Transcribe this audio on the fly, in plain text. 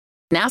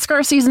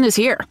NASCAR season is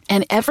here,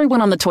 and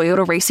everyone on the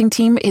Toyota racing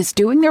team is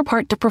doing their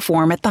part to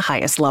perform at the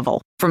highest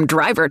level. From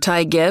driver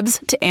Ty Gibbs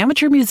to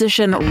amateur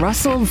musician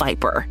Russell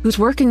Viper, who's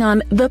working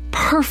on the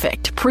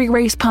perfect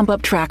pre-race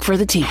pump-up track for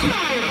the team.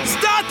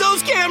 Start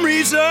those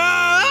Camrys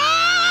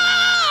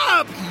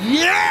up!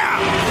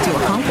 Yeah!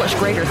 To accomplish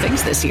greater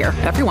things this year,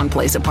 everyone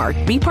plays a part.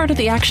 Be part of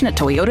the action at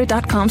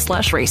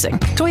toyota.com/racing.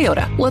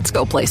 Toyota, let's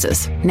go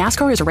places.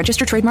 NASCAR is a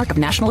registered trademark of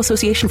National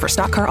Association for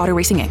Stock Car Auto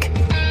Racing, Inc.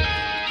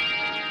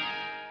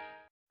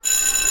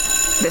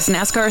 This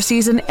NASCAR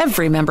season,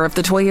 every member of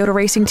the Toyota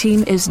racing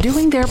team is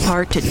doing their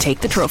part to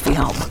take the trophy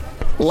home.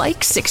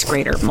 Like 6th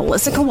grader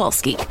Melissa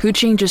Kowalski, who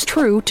changes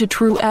true to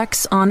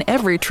Truex on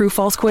every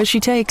true-false quiz she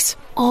takes.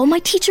 All my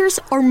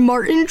teachers are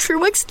Martin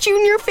Truex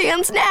Jr.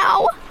 fans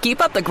now. Keep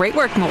up the great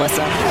work,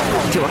 Melissa.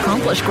 To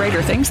accomplish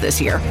greater things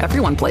this year,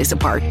 everyone plays a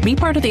part. Be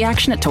part of the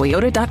action at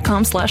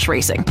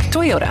toyota.com/racing.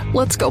 Toyota,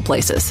 let's go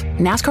places.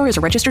 NASCAR is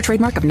a registered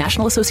trademark of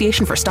National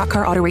Association for Stock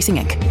Car Auto Racing,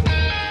 Inc.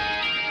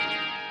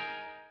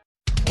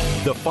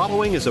 The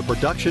following is a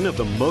production of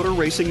the Motor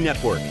Racing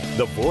Network,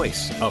 the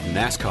voice of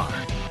NASCAR.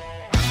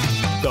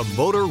 The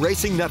Motor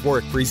Racing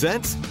Network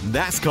presents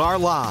NASCAR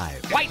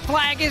Live. White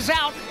flag is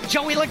out.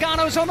 Joey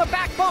Logano's on the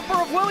back bumper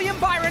of William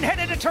Byron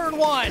headed to turn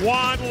one.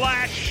 One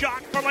last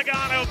shot for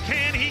Logano.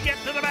 Can he get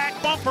to the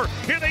back bumper?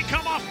 Here they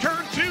come off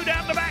turn two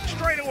down the back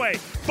straightaway.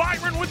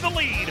 Byron with the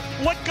lead.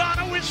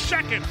 Logano is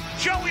second.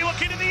 Joey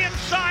looking to the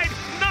inside.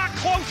 Not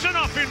close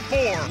enough in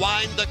four.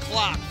 Wind the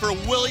clock for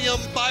William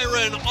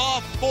Byron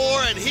off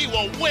four, and he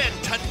will win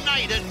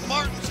tonight at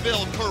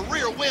Martinsville.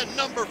 Career win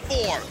number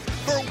 4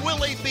 for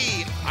Willie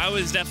B. I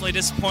was definitely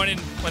disappointed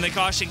when the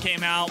caution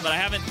came out, but I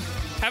haven't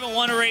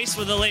won a race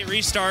with a late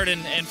restart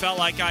and felt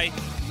like I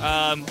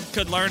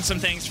could learn some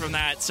things from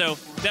that. So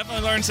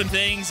definitely learned some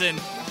things and,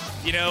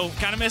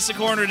 kind of missed the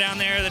corner down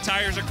there. The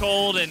tires are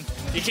cold and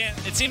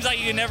it seems like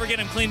you can never get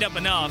them cleaned up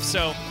enough.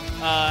 So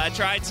I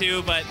tried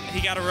to, but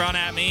he got a run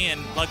at me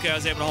and luckily I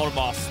was able to hold him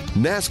off.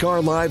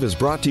 NASCAR Live is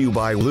brought to you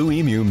by Blue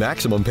Emu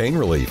Maximum Pain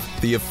Relief,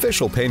 the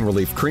official pain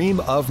relief cream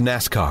of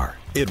NASCAR.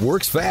 It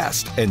works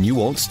fast and you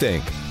won't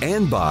stink.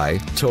 And by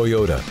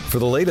Toyota. For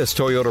the latest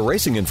Toyota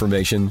racing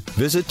information,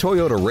 visit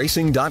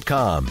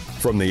toyotaracing.com.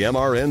 From the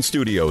MRN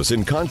studios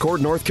in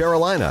Concord, North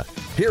Carolina,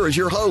 here is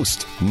your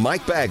host,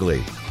 Mike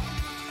Bagley.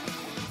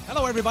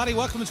 Hello, everybody.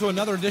 Welcome to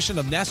another edition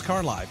of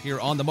NASCAR Live here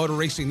on the Motor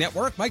Racing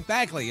Network. Mike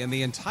Bagley and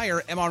the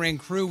entire MRN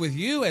crew with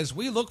you as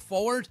we look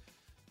forward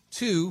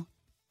to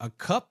a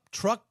Cup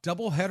Truck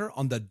doubleheader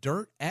on the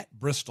dirt at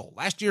Bristol.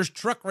 Last year's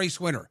truck race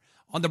winner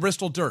on the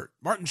Bristol Dirt,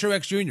 Martin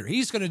Truex Jr.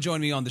 He's going to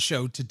join me on the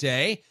show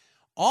today.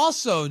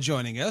 Also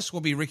joining us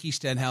will be Ricky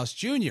Stenhouse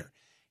Jr.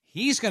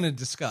 He's going to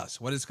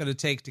discuss what it's going to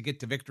take to get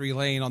to victory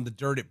lane on the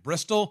dirt at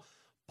Bristol.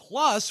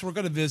 Plus, we're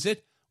going to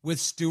visit with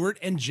Stuart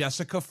and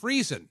Jessica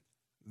Friesen.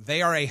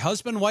 They are a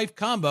husband-wife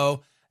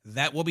combo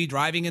that will be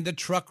driving in the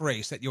truck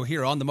race that you'll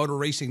hear on the Motor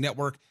Racing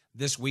Network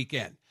this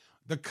weekend.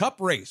 The Cup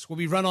race will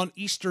be run on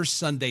Easter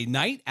Sunday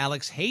night.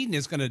 Alex Hayden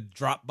is going to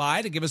drop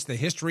by to give us the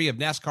history of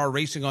NASCAR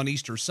racing on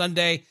Easter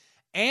Sunday.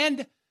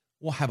 And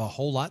we'll have a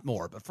whole lot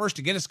more. But first,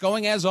 to get us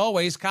going, as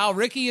always, Kyle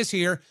Rickey is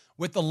here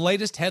with the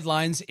latest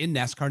headlines in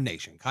NASCAR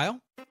Nation. Kyle?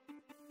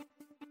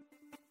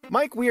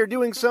 Mike, we are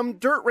doing some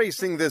dirt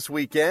racing this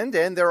weekend,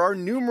 and there are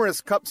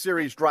numerous Cup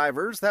Series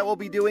drivers that will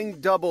be doing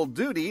double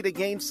duty to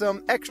gain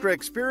some extra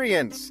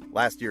experience.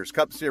 Last year's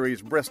Cup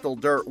Series Bristol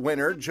Dirt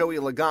winner, Joey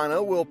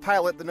Logano, will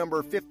pilot the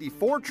number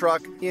 54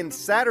 truck in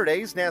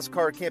Saturday's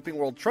NASCAR Camping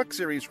World Truck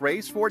Series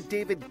race for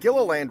David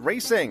Gilliland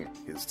Racing.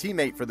 His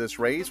teammate for this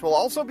race will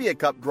also be a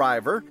Cup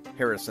driver.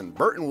 Harrison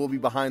Burton will be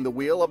behind the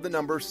wheel of the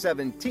number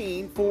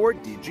 17 for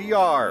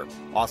DGR.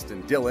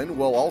 Austin Dillon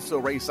will also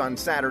race on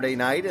Saturday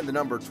night in the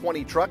number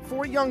 20 truck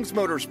for Young's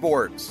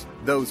Motorsports.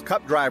 Those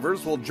Cup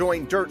drivers will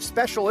join dirt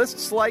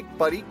specialists like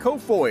Buddy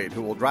Kofoid,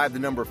 who will drive the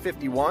number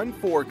 51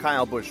 for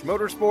Kyle Busch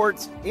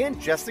Motorsports,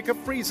 and Jessica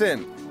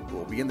Friesen, who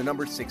will be in the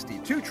number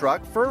 62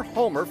 truck for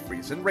Homer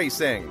Friesen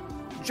Racing.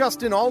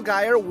 Justin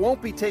Allgaier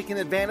won't be taking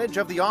advantage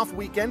of the off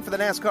weekend for the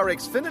NASCAR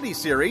Xfinity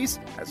Series,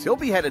 as he'll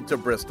be headed to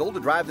Bristol to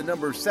drive the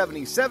number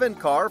 77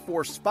 car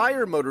for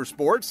Spire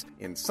Motorsports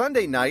in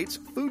Sunday night's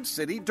Food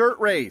City Dirt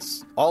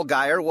Race.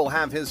 Allgaier will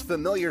have his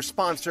familiar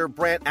sponsor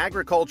Brandt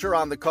Agriculture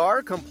on the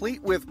car,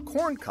 complete with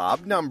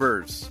corncob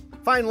numbers.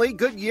 Finally,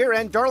 Goodyear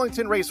and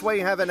Darlington Raceway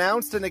have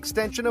announced an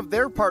extension of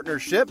their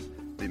partnership.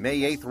 The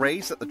May 8th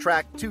race at the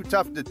track Too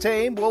Tough to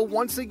Tame will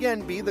once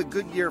again be the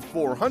Goodyear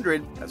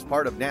 400 as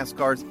part of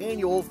NASCAR's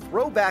annual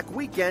Throwback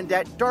Weekend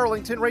at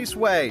Darlington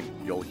Raceway.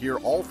 You'll hear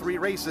all 3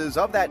 races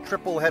of that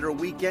triple header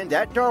weekend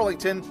at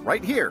Darlington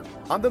right here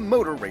on the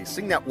Motor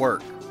Racing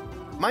Network.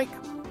 Mike?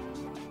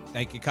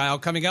 Thank you, Kyle.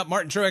 Coming up,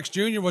 Martin Truex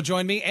Jr. will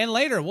join me, and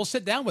later we'll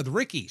sit down with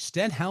Ricky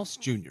Stenhouse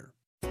Jr.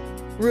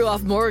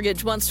 Ruoff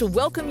Mortgage wants to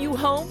welcome you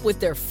home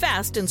with their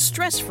fast and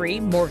stress-free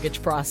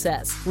mortgage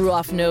process.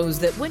 Ruoff knows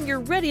that when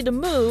you're ready to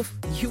move,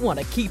 you want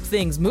to keep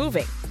things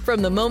moving.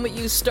 From the moment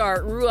you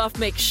start, Ruoff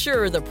makes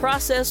sure the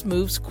process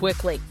moves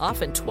quickly,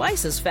 often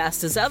twice as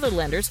fast as other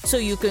lenders, so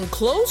you can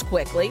close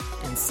quickly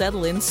and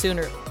settle in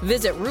sooner.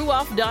 Visit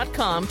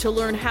Ruoff.com to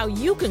learn how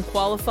you can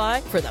qualify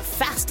for the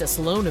fastest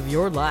loan of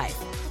your life.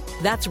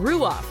 That's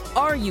Ruoff,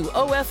 RUOFF.com.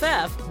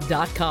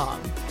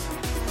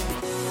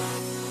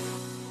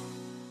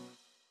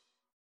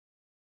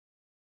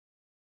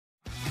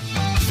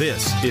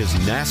 This is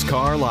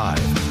NASCAR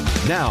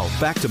Live. Now,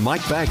 back to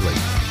Mike Bagley.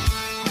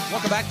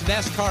 Welcome back to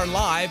NASCAR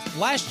Live.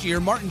 Last year,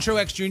 Martin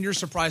Truex Jr.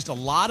 surprised a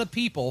lot of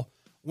people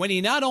when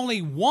he not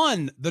only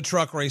won the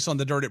truck race on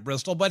the dirt at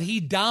Bristol, but he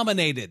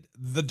dominated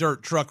the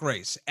dirt truck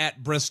race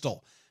at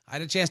Bristol. I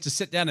had a chance to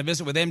sit down and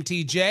visit with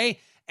MTJ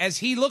as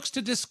he looks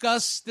to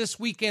discuss this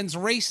weekend's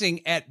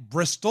racing at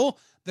Bristol,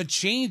 the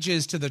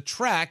changes to the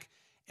track,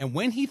 and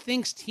when he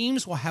thinks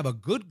teams will have a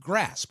good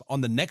grasp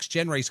on the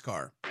next-gen race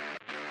car.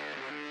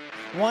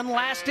 One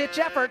last-ditch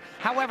effort.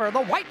 However,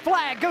 the white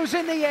flag goes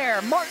in the air.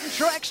 Martin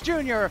Truex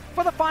Jr.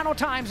 for the final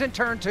times in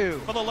turn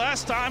 2. For the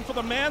last time, for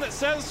the man that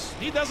says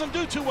he doesn't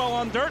do too well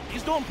on dirt,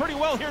 he's doing pretty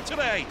well here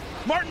today.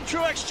 Martin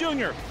Truex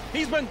Jr.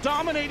 He's been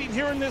dominating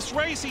here in this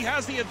race. He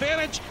has the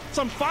advantage,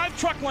 some 5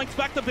 truck lengths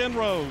back to Ben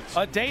Rhodes.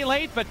 A day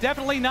late, but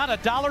definitely not a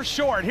dollar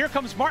short. Here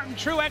comes Martin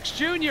Truex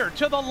Jr.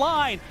 to the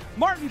line.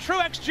 Martin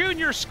Truex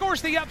Jr.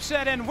 scores the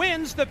upset and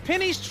wins the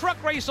Penny's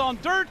truck race on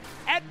dirt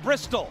at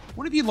Bristol.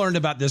 What have you learned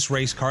about this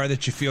race car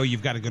that you feel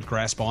you've got a good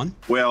grasp on?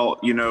 Well,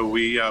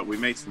 we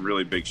made some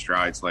really big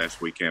strides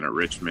last weekend at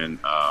Richmond.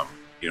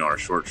 Our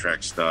short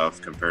track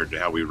stuff compared to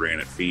how we ran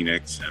at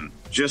Phoenix, and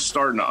just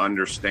starting to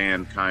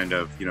understand we kind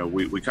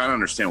of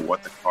understand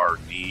what the car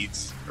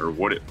needs or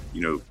what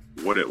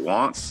it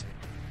wants.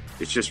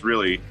 It's just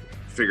really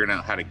figuring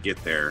out how to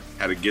get there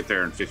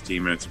in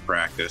 15 minutes of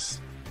practice.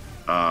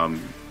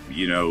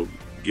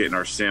 Getting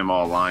our sim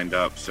all lined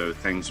up so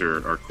things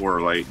are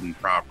correlating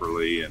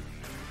properly. And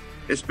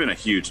it's been a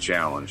huge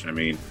challenge. I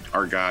mean,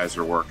 our guys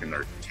are working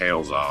their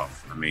tails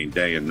off,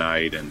 day and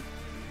night. And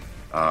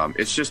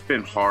it's just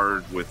been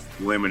hard with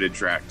limited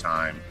track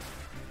time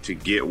to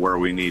get where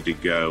we need to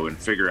go and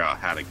figure out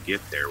how to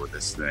get there with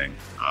this thing.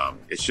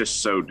 It's just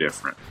so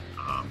different.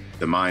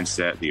 The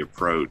mindset, the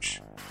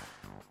approach.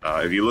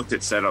 If you looked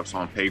at setups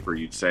on paper,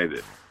 you'd say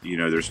that,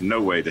 there's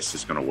no way this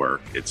is going to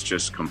work. It's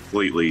just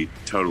completely,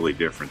 totally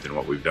different than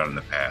what we've done in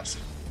the past.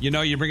 You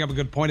bring up a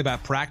good point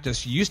about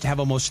practice. You used to have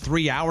almost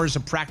 3 hours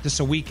of practice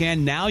a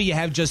weekend. Now you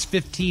have just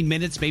 15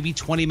 minutes, maybe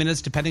 20 minutes,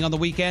 depending on the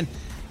weekend.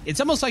 It's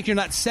almost like you're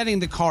not setting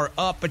the car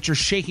up, but you're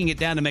shaking it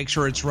down to make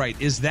sure it's right.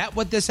 Is that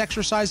what this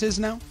exercise is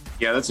now?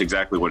 Yeah, that's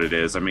exactly what it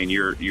is.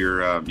 You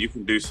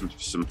can do some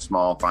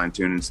small fine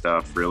tuning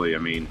stuff. Really,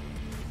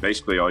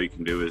 basically all you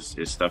can do is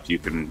stuff you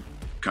can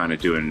kind of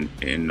do in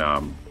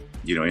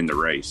the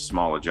race,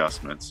 small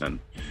adjustments, and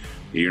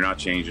you're not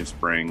changing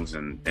springs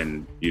and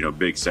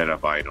big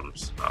setup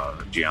items,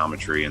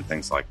 geometry and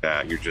things like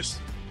that. You're just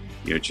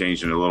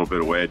changing a little bit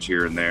of wedge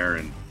here and there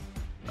and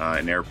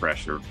air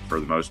pressure for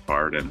the most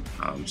part. And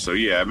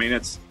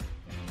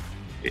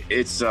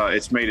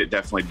it's made it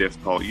definitely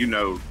difficult.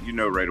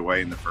 Right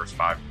away in the first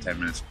 5 to 10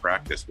 minutes of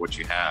practice what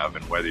you have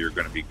and whether you're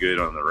going to be good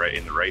on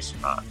in the race or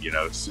not.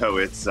 So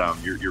it's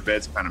your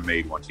bed's kind of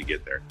made once you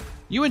get there.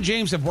 You and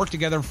James have worked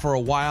together for a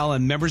while,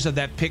 and members of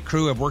that pit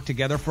crew have worked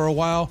together for a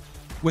while.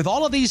 With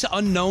all of these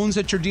unknowns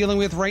that you're dealing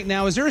with right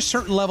now, is there a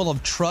certain level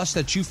of trust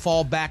that you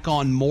fall back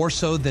on more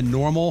so than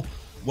normal?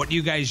 What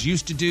you guys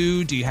used to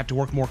do? Do you have to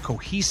work more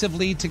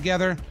cohesively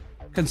together,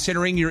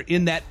 considering you're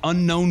in that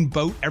unknown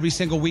boat every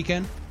single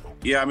weekend?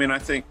 Yeah, I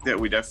think that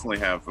we definitely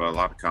have a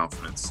lot of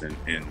confidence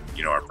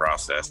in our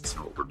process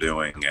and what we're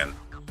doing, and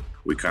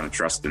we kind of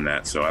trust in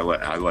that. So I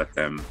let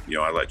them,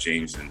 I let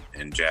James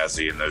and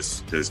Jazzy and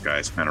those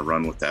guys kind of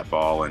run with that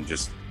ball and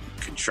just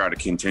try to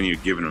continue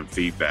giving them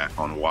feedback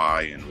on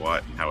why and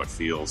what and how it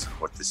feels, and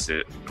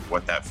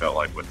what that felt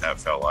like,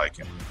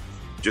 and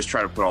just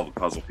try to put all the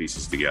puzzle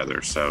pieces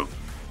together. So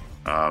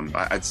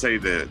I'd say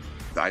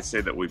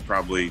that we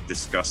probably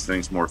discuss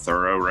things more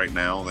thorough right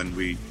now than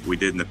we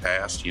did in the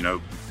past. In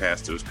the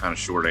past it was kind of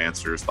short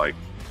answers, like,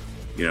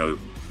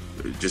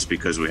 just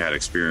because we had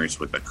experience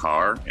with the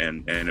car,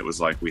 and it was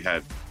like we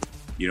had,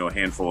 a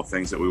handful of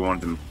things that we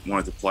wanted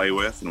to play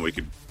with, and we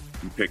could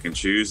pick and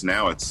choose.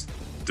 Now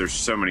there's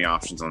so many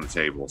options on the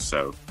table.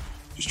 So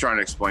just trying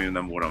to explain to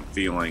them what I'm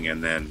feeling,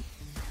 and then,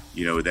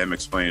 them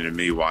explaining to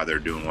me why they're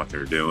doing what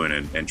they're doing,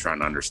 and trying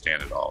to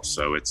understand it all.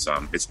 So it's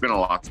been a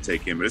lot to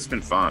take in, but it's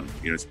been fun.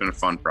 It's been a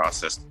fun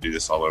process to do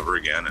this all over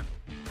again.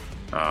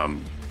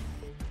 And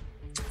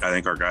I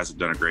think our guys have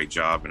done a great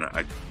job, and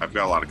I've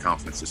got a lot of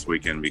confidence this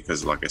weekend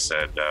because, like I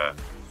said,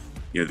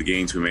 the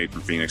gains we made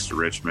from Phoenix to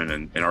Richmond,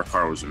 and our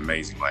car was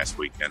amazing last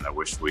weekend. I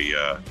wish we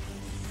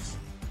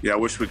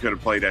could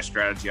have played that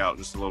strategy out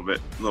just a little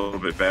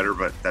bit better,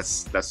 but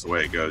that's the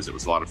way it goes. It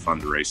was a lot of fun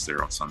to race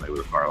there on Sunday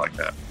with a car like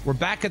that. We're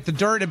back at the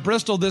dirt at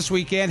Bristol this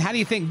weekend. How do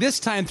you think this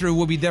time through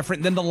will be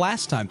different than the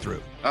last time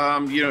through?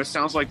 It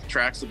sounds like the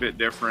track's a bit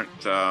different.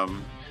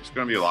 There's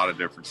going to be a lot of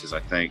differences, I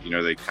think.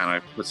 They kind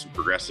of put some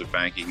progressive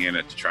banking in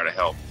it to try to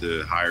help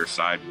the higher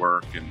side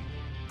work, and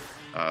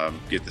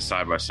get the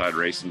side-by-side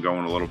racing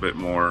going a little bit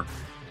more.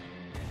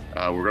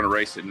 We're going to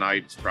race at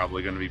night. It's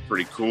probably going to be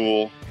pretty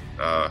cool.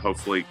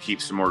 Hopefully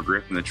keep some more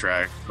grip in the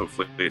track.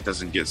 Hopefully it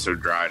doesn't get so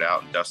dried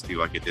out and dusty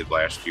like it did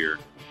last year.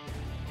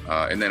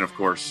 And then, of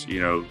course,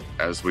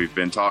 as we've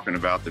been talking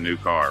about the new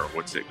car,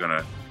 what's it going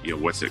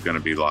to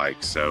be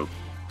like? So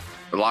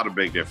a lot of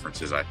big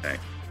differences, I think.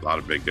 A lot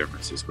of big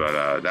differences.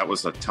 But that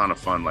was a ton of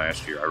fun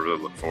last year. I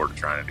really look forward to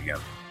trying it again.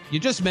 You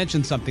just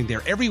mentioned something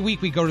there. Every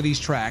week we go to these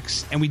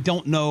tracks and we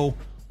don't know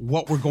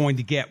what we're going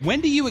to get.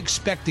 When do you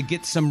expect to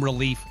get some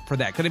relief for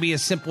that? Could it be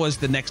as simple as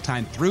the next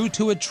time through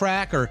to a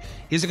track, or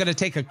is it going to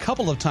take a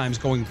couple of times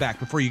going back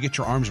before you get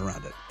your arms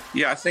around it?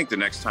 Yeah, I think the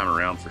next time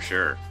around for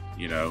sure.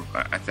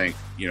 I think,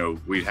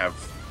 we'd have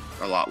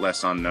a lot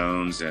less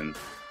unknowns, and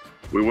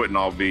we wouldn't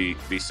all be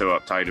so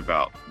uptight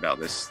about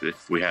this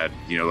if we had,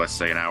 let's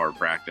say an hour of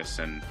practice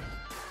and,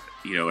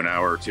 an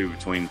hour or two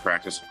between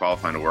practice and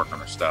qualifying to work on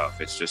our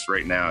stuff. It's just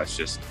right now,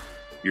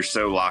 you're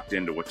so locked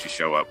into what you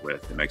show up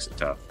with. It makes it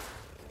tough.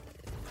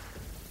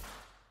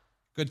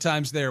 Good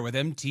times there with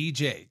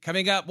MTJ.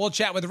 Coming up, we'll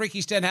chat with Ricky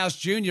Stenhouse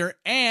Jr.,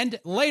 and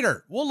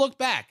later we'll look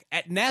back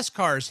at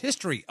NASCAR's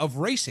history of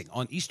racing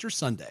on Easter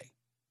Sunday.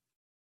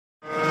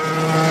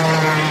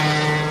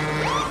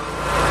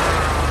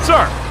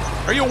 Sir,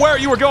 are you aware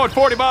you were going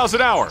 40 miles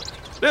an hour?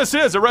 This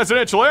is a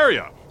residential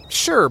area.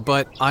 Sure,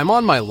 but I'm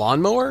on my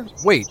lawnmower?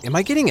 Wait, am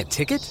I getting a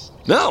ticket?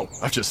 No,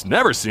 I've just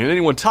never seen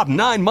anyone top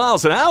 9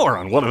 miles an hour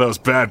on one of those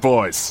bad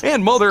boys.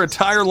 And mow their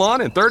entire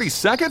lawn in 30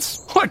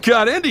 seconds? What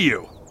got into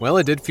you? Well,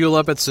 I did fuel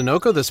up at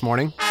Sunoco this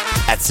morning.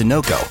 At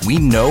Sunoco, we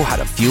know how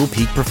to fuel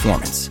peak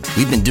performance.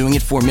 We've been doing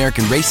it for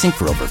American racing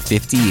for over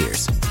 50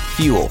 years.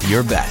 Fuel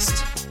your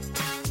best.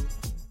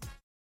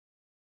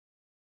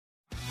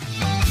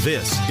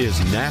 This is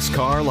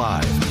NASCAR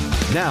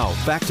Live. Now,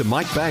 back to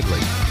Mike Bagley.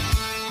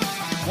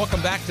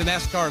 Welcome back to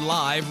NASCAR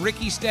Live.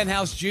 Ricky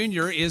Stenhouse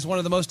Jr. is one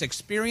of the most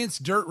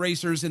experienced dirt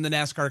racers in the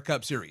NASCAR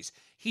Cup Series.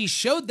 He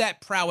showed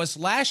that prowess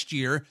last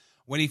year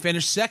when he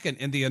finished second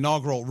in the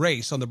inaugural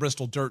race on the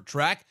Bristol dirt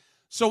track.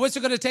 So what's it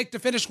going to take to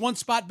finish one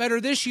spot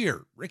better this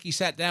year? Ricky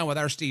sat down with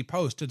our Steve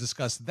Post to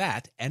discuss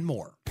that and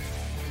more.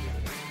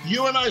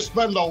 You and I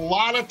spend a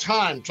lot of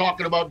time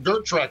talking about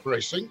dirt track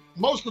racing.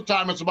 Most of the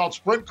time it's about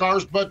sprint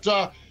cars, but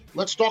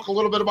let's talk a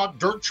little bit about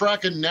dirt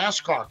track and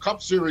NASCAR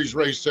Cup Series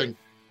racing.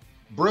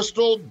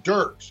 Bristol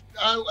dirt.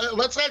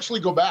 Let's actually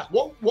go back.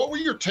 What were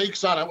your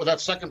takes on it with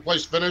that second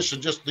place finish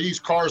and just these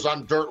cars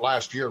on dirt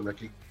last year,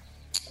 Ricky?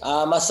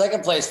 My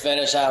second place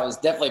finish, I was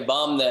definitely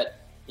bummed that,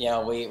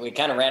 we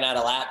kind of ran out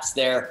of laps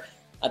there.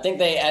 I think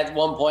they at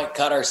one point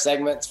cut our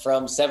segments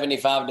from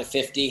 75 to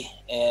 50,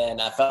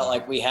 and I felt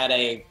like we had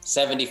a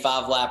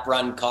 75 lap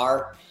run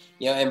car.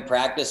 In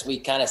practice, we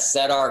kind of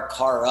set our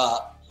car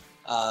up.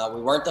 We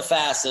weren't the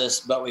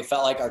fastest, but we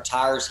felt like our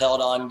tires held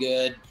on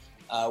good.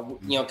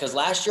 Because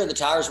last year the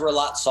tires were a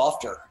lot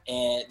softer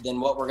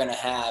than what we're going to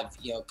have,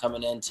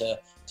 coming into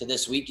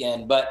this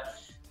weekend. But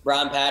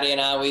Brian, Patty,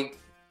 and I, we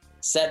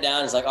sat down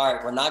and it's like, all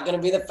right, we're not going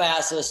to be the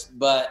fastest,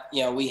 but,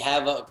 we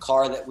have a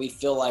car that we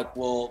feel like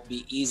will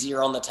be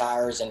easier on the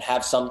tires and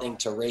have something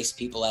to race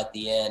people at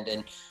the end.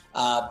 And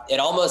it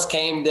almost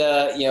came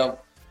to,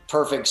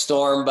 perfect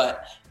storm,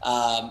 but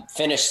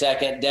finished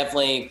second.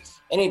 Definitely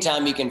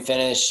anytime you can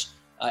finish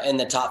in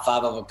the top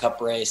 5 of a cup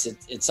race,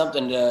 it's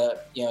something to,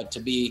 to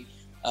be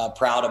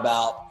proud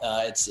about.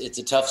 It's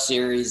a tough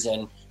series,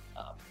 and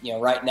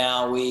right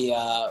now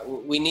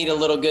we need a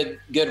little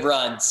good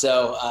run.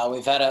 So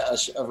we've had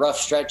a rough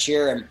stretch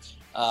here, and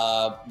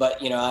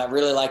but I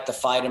really like the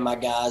fight in my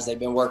guys. They've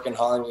been working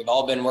hard. We've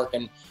all been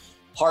working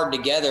hard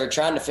together,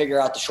 trying to figure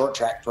out the short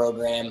track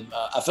program.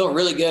 I feel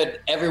really good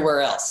everywhere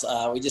else.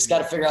 We just got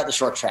to figure out the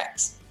short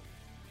tracks.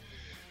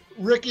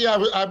 Ricky,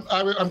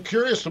 I'm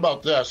curious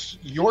about this.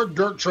 Your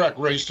dirt track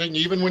racing,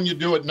 even when you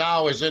do it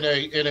now, is in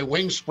a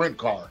wing sprint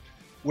car,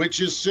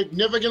 which is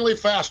significantly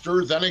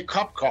faster than a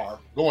cup car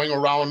going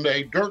around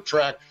a dirt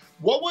track.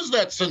 What was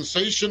that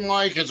sensation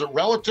like? Is it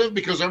relative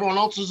because everyone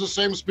else is the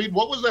same speed?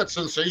 What was that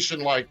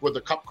sensation like with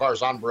the cup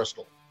cars on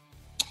Bristol?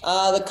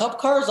 The cup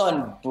cars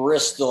on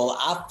Bristol,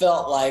 I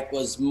felt like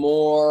was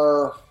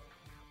more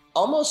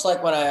almost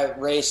like when I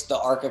raced the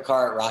ARCA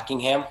car at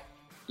Rockingham,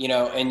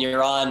 and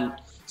you're on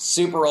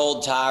super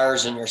old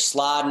tires and you're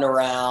sliding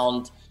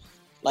around.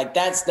 Like,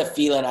 that's the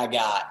feeling I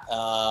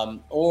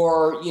got.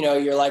 Or,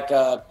 you're like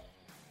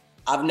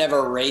I've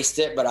never raced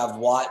it, but I've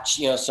watched,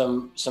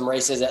 some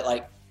races at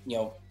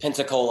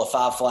Pensacola,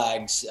 Five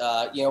Flags,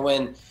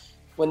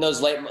 when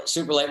those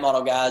super late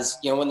model guys,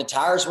 when the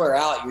tires wear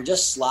out, you're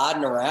just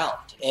sliding around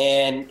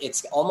and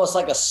it's almost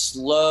like a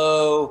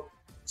slow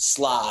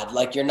slide.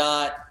 Like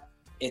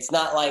it's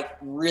not like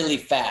really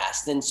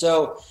fast. And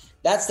so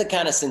that's the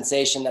kind of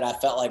sensation that I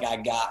felt like I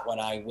got when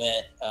I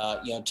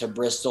went, to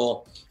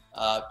Bristol.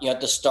 At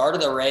the start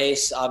of the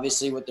race,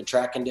 obviously with the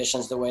track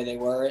conditions the way they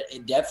were,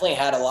 it definitely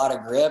had a lot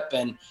of grip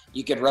and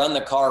you could run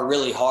the car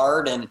really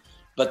hard.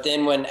 But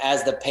then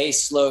as the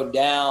pace slowed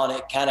down,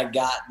 it kind of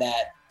got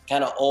that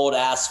kind of old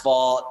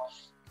asphalt,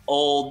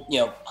 old,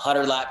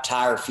 100 lap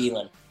tire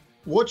feeling.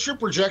 What's your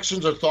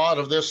projections or thought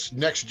of this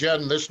next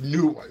gen?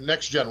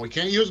 We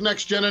can't use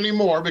next gen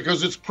anymore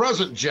because it's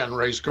present gen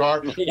race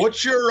car.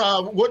 What's your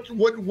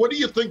what do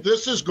you think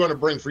this is going to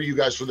bring for you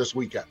guys for this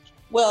weekend?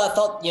 Well, I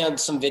thought,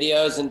 some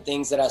videos and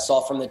things that I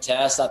saw from the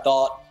test, I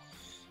thought,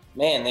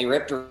 man, they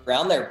ripped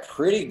around there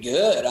pretty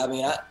good. I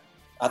mean,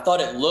 I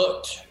thought it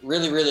looked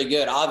really, really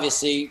good.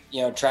 Obviously,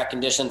 track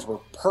conditions were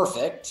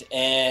perfect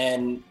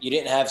and you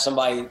didn't have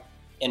somebody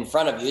in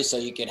front of you, so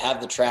you could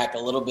have the track a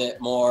little bit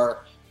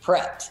more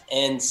prepped.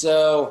 And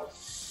so,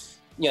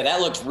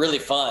 that looked really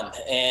fun.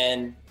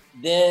 And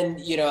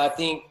then, I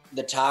think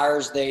the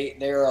tires,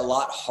 they're a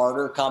lot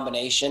harder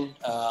combination,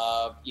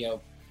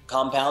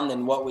 compound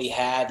than what we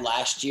had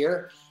last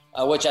year,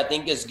 which I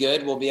think is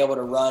good. We'll be able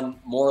to run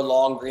more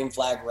long green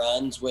flag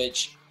runs,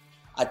 which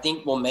I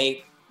think will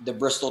make the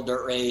Bristol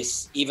Dirt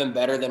Race even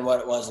better than what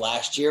it was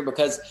last year,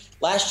 because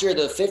last year,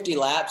 the 50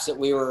 laps that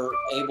we were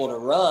able to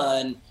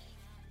run,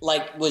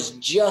 was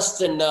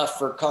just enough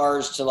for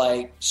cars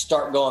to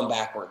start going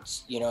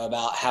backwards,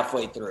 about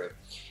halfway through.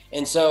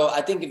 And so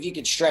I think if you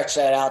could stretch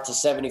that out to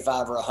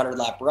 75 or 100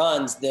 lap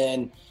runs,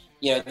 then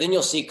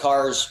you'll see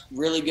cars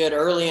really good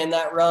early in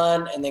that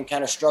run and then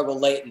kind of struggle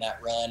late in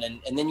that run.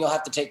 And then you'll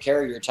have to take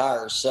care of your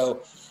tires.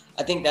 So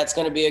I think that's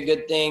going to be a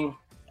good thing.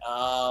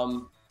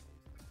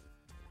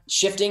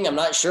 Shifting, I'm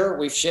not sure.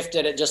 We've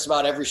shifted at just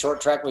about every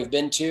short track we've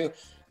been to.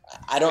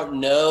 I don't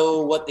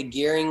know what the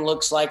gearing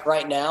looks like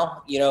right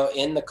now,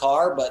 in the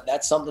car, but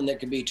that's something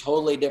that could be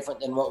totally different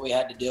than what we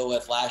had to deal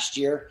with last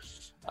year.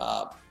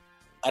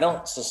 I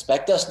don't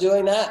suspect us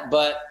doing that,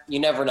 but you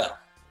never know.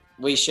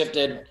 We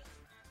shifted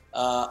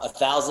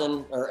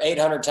 1,000 or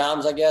 800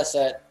 times, I guess,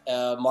 at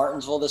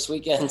Martinsville this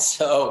weekend.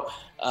 So,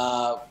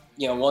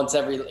 twice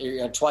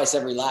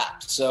every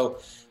lap. So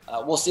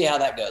we'll see how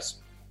that goes.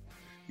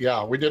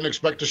 Yeah, we didn't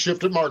expect to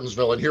shift at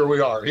Martinsville, and here we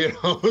are,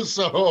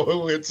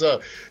 so it's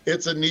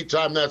a neat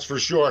time, that's for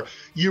sure.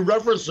 You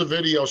referenced the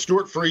video.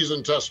 Stuart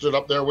Friesen tested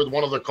up there with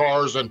one of the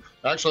cars, and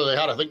actually they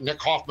had, I think, Nick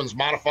Hoffman's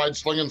modified,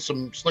 slinging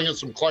some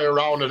clay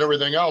around and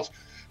everything else.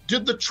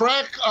 Did the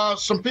track,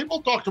 some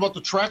people talked about the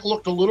track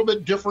looked a little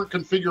bit different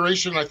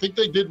configuration. I think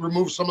they did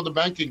remove some of the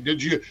banking.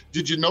 Did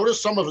you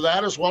notice some of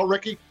that as well,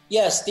 Ricky?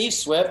 Yeah, Steve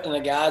Swift and the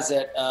guys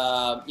at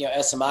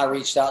SMI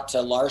reached out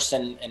to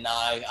Larson and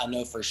I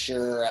know for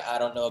sure. I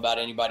don't know about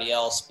anybody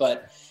else,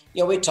 but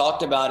we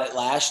talked about it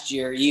last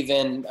year,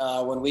 even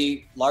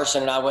when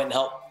Larson and I went and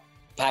helped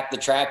pack the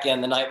track in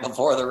the night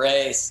before the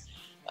race,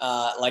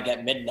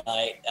 at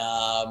midnight.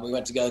 We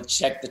went to go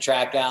check the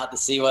track out to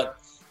see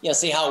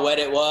see how wet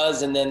it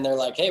was. And then they're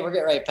like, hey, we're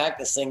getting ready to pack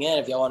this thing in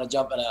if y'all want to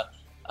jump in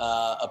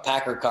a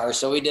Packer car.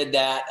 So we did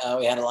that.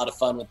 We had a lot of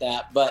fun with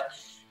that. But,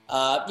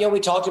 we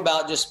talked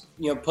about just,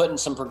 putting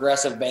some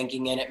progressive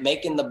banking in it,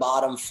 making the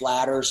bottom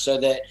flatter so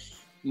that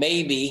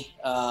maybe,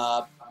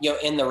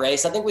 in the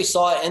race, I think we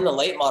saw it in the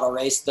late model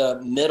race,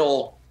 the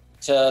middle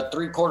to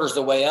 3/4 of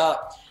the way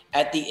up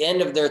at the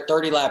end of their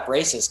 30 lap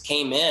races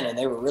came in and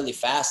they were really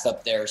fast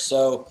up there.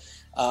 So,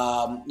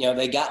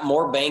 they got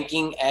more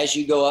banking as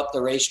you go up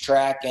the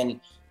racetrack, and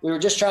we were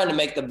just trying to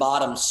make the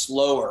bottom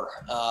slower.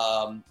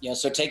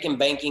 So taking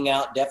banking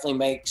out definitely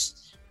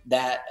makes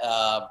that,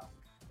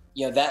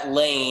 that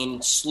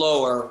lane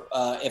slower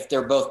if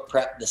they're both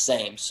prepped the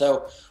same.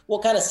 So we'll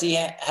kind of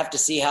have to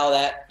see how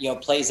that,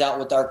 plays out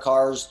with our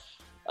cars.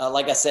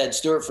 Like I said,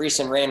 Stuart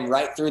Friesen ran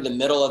right through the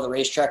middle of the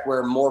racetrack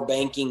where more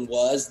banking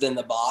was than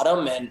the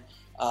bottom,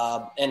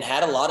 and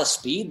had a lot of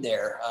speed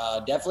there.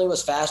 Definitely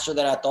was faster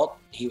than I thought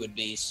he would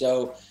be.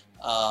 So,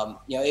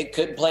 it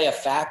could play a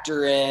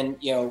factor in,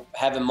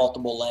 having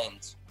multiple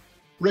lanes.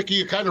 Ricky,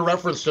 you kind of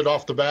referenced it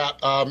off the bat.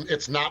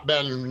 It's not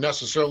been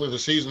necessarily the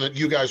season that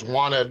you guys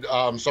wanted,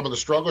 some of the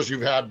struggles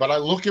you've had, but I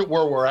look at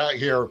where we're at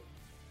here.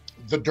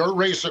 The dirt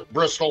race at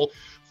Bristol,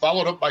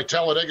 followed up by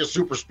Talladega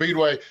Super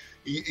Speedway.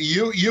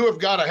 You have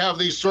got to have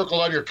these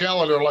circled on your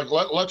calendar.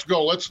 Let's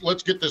go.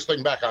 Let's get this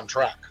thing back on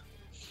track.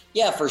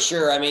 Yeah, for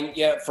sure. I mean,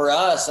 for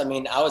us, I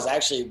was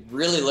actually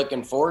really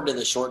looking forward to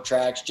the short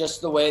tracks,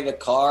 just the way the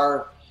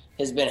car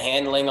has been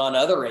handling on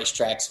other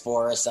racetracks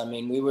for us. I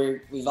mean,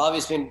 we've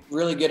obviously been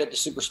really good at the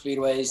super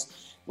speedways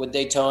with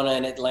Daytona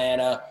and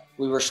Atlanta.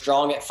 We were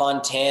strong at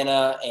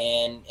Fontana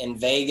and in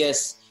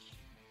Vegas.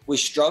 We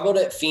struggled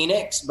at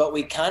Phoenix, but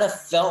we kind of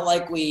felt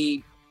like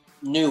we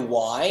knew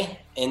why.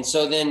 And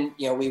so then,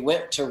 we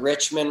went to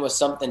Richmond with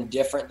something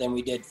different than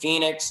we did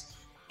Phoenix.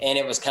 And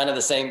it was kind of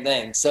the same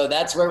thing. So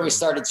that's where we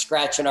started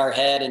scratching our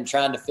head and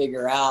trying to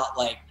figure out,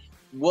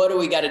 what do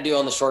we got to do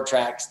on the short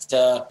tracks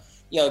to,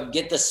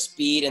 get the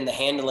speed and the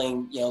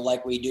handling,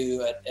 like we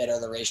do at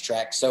other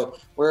racetracks. So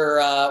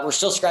we're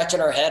still scratching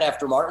our head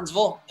after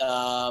Martinsville.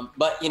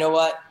 But you know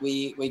what?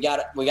 We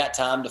got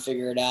time to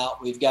figure it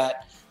out. We've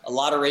got a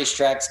lot of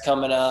racetracks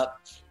coming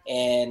up.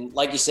 And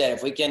like you said,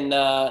 if we can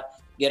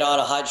get on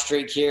a hot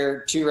streak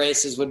here, 2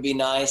 races would be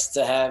nice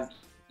to have,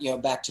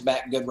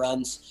 back-to-back good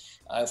runs.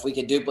 If we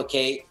could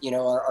duplicate,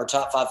 our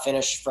top 5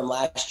 finish from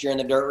last year in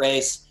the dirt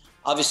race,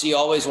 obviously you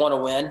always want to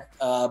win,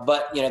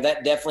 but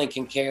that definitely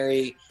can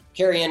carry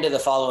into the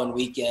following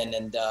weekend,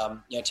 and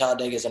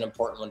Talladega is an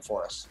important one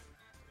for us.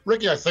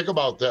 Ricky, I think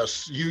about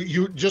this.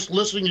 You just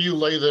listening to you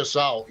lay this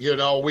out.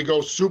 We go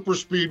super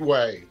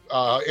speedway,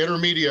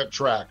 intermediate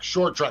track,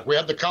 short track. We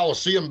had the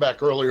Coliseum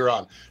back earlier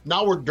on.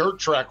 Now we're dirt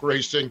track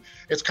racing.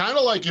 It's kind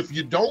of like if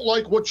you don't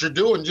like what you're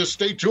doing, just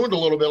stay tuned a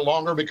little bit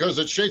longer because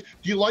it's shaped.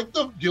 Do you like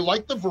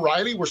the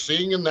variety we're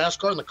seeing in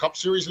NASCAR and the Cup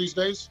Series these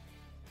days?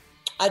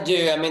 I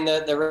do. I mean,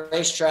 the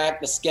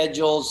racetrack, the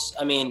schedules.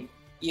 I mean,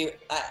 you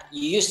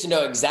used to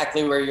know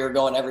exactly where you were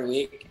going every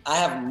week. I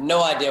have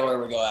no idea where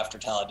we go after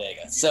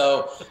Talladega.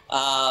 So,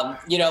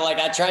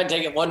 I try and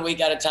take it 1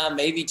 week at a time,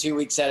 maybe 2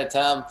 weeks at a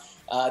time,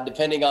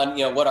 depending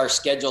on, what our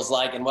schedule's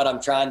like and what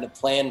I'm trying to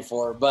plan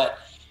for. But,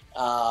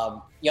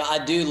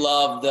 I do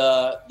love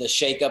the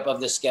shakeup of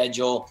the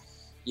schedule.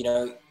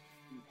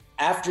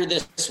 After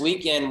this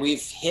weekend,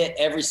 we've hit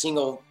every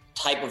single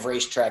type of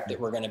racetrack that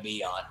we're going to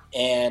be on.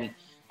 And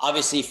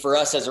obviously for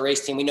us as a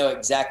race team, we know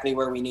exactly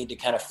where we need to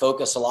kind of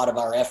focus a lot of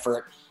our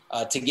effort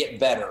to get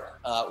better.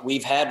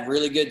 We've had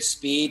really good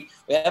speed.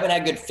 We haven't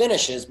had good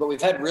finishes, but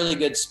we've had really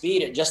good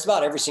speed at just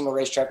about every single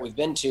racetrack we've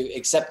been to,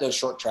 except those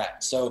short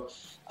tracks. So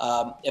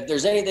if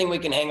there's anything we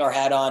can hang our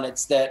hat on,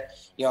 it's that,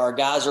 our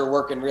guys are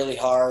working really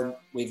hard.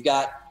 We've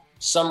got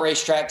some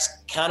racetracks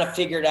kind of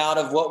figured out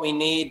of what we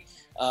need,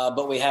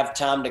 but we have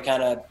time to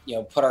kind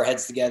of, put our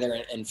heads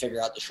together and figure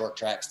out the short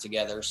tracks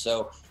together.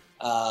 So,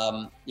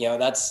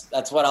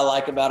 that's what I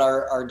like about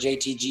our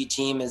JTG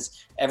team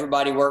is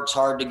everybody works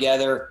hard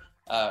together.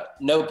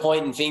 No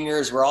pointing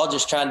fingers. We're all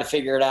just trying to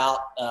figure it out.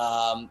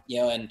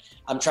 And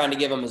I'm trying to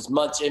give them as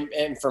much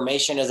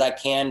information as I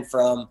can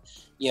from,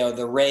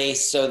 the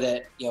race so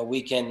that,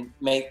 we can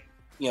make,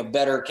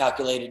 better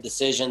calculated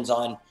decisions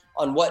on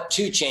what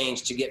to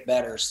change to get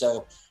better.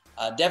 So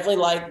definitely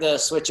like the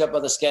switch up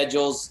of the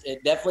schedules.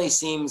 It definitely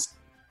seems,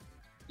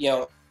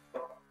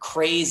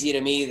 crazy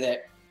to me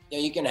that,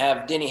 you can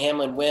have Denny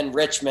Hamlin win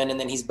Richmond and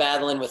then he's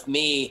battling with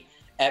me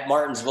at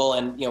Martinsville.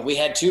 And, we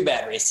had 2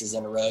 bad races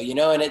in a row,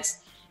 and it's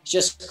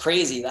just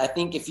crazy. I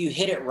think if you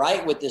hit it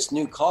right with this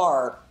new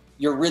car,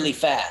 you're really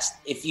fast.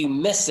 If you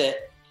miss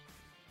it,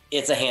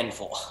 it's a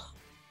handful.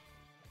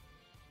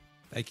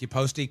 Thank you,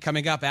 Posty.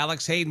 Coming up,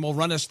 Alex Hayden will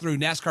run us through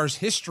NASCAR's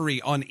history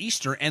on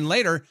Easter. And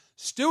later,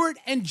 Stuart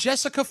and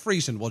Jessica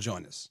Friesen will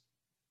join us.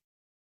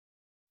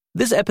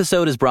 This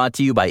episode is brought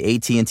to you by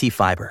AT&T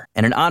Fiber.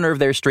 And in honor of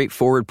their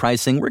straightforward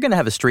pricing, we're going to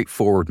have a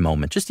straightforward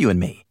moment, just you and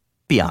me.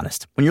 Be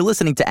honest, when you're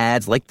listening to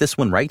ads like this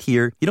one right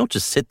here, you don't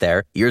just sit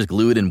there, ears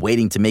glued and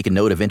waiting to make a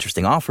note of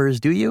interesting offers,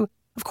 do you?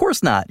 Of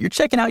course not. You're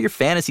checking out your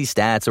fantasy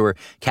stats or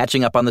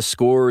catching up on the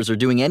scores or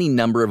doing any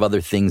number of other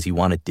things you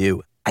want to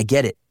do. I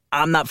get it.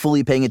 I'm not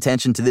fully paying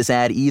attention to this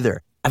ad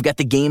either. I've got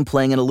the game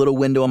playing in a little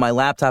window on my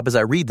laptop as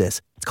I read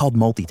this. It's called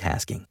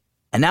multitasking.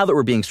 And now that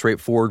we're being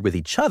straightforward with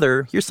each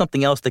other, here's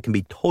something else that can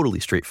be totally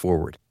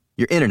straightforward.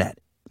 Your internet.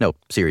 No,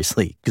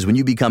 seriously, because when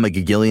you become a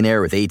gigillionaire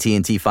with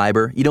AT&T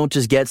Fiber, you don't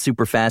just get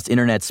super fast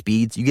internet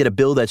speeds, you get a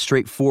bill that's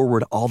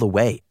straightforward all the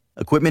way.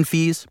 Equipment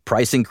fees,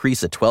 price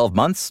increase at 12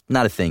 months,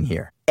 not a thing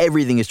here.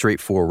 Everything is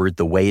straightforward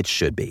the way it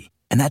should be.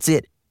 And that's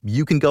it.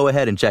 You can go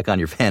ahead and check on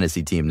your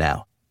fantasy team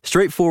now.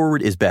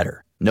 Straightforward is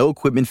better. No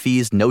equipment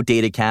fees, no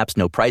data caps,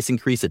 no price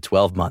increase at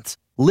 12 months.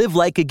 Live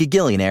like a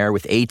gigillionaire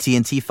with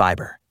AT&T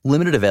Fiber.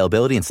 Limited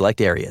availability in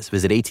select areas.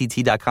 Visit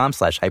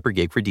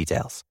att.com/hypergig for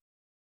details.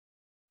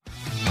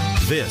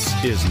 This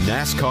is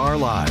NASCAR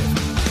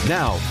Live.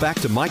 Now, back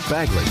to Mike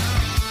Bagley.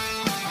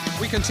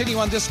 We continue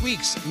on this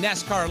week's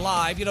NASCAR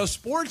Live.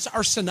 Sports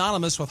are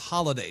synonymous with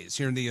holidays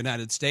here in the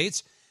United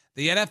States.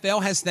 The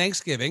NFL has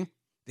Thanksgiving,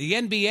 the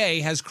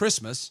NBA has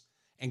Christmas,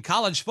 and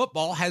college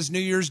football has New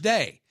Year's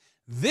Day.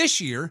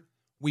 This year,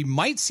 we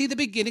might see the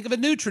beginning of a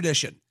new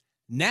tradition,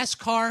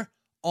 NASCAR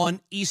on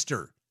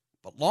Easter.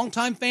 But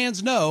longtime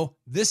fans know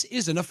this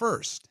isn't a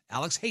first.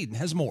 Alex Hayden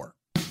has more.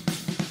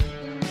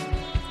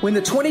 When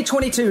the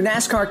 2022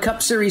 NASCAR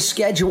Cup Series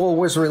schedule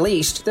was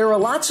released, there were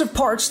lots of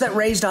parts that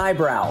raised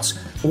eyebrows.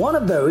 One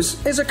of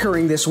those is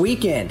occurring this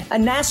weekend, a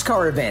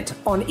NASCAR event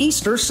on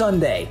Easter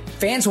Sunday.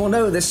 Fans will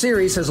know the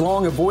series has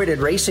long avoided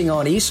racing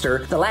on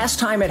Easter. The last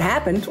time it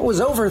happened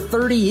was over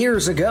 30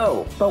 years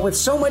ago. But with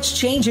so much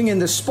changing in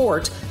the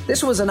sport,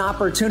 this was an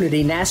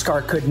opportunity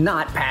NASCAR could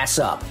not pass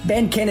up.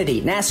 Ben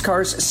Kennedy,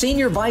 NASCAR's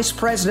Senior Vice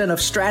President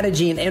of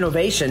Strategy and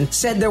Innovation,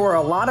 said there were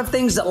a lot of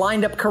things that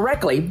lined up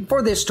correctly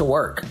for this to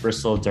work.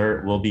 Bristol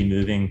Dirt will be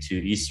moving to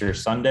Easter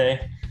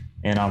Sunday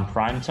and on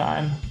prime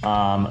time,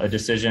 a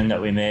decision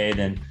that we made.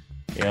 And,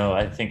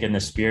 I think in the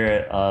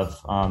spirit of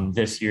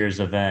this year's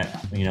event,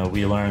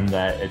 we learned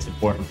that it's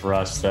important for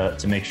us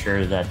to make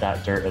sure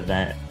that dirt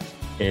event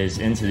is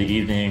into the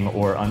evening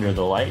or under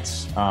the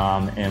lights.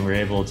 And we're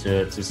able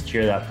to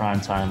secure that prime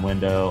time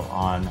window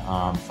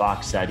on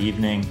Fox that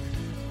evening.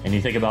 And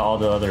you think about all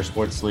the other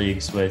sports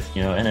leagues with,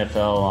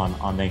 NFL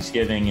on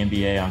Thanksgiving,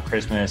 NBA on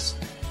Christmas.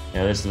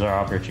 this is our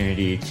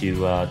opportunity to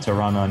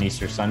run on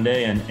Easter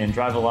Sunday and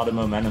drive a lot of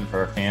momentum for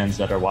our fans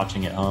that are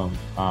watching at home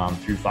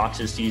through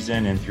Fox's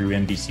season and through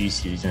NBC's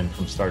season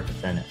from start to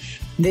finish.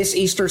 This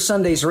Easter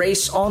Sunday's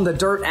race on the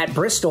dirt at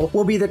Bristol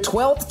will be the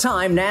 12th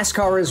time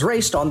NASCAR has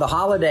raced on the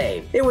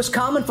holiday. It was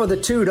common for the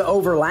two to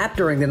overlap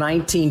during the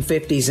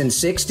 1950s and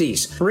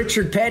 60s.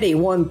 Richard Petty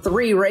won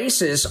 3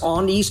 races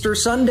on Easter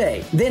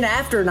Sunday. Then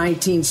after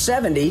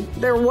 1970,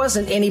 there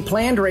wasn't any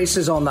planned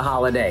races on the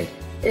holiday.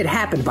 It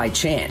happened by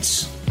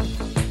chance.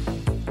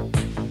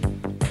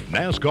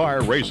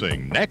 NASCAR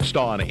racing next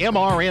on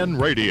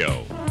MRN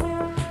Radio.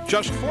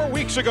 Just 4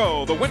 weeks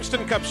ago, the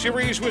Winston Cup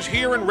Series was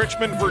here in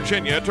Richmond,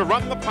 Virginia to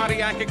run the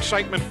Pontiac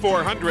Excitement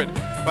 400.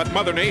 But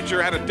Mother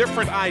Nature had a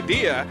different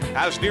idea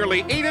as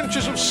nearly 8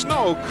 inches of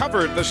snow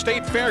covered the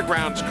State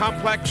Fairgrounds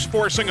complex,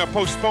 forcing a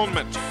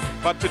postponement.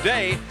 But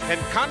today, in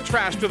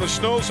contrast to the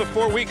snows of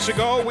 4 weeks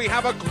ago, we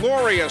have a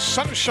glorious,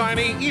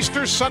 sunshiny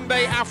Easter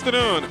Sunday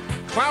afternoon.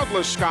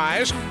 Cloudless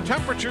skies,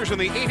 temperatures in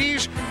the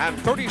 80s, and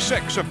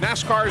 36 of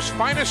NASCAR's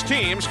finest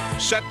teams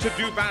set to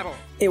do battle.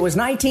 It was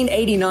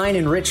 1989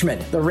 in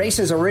Richmond. The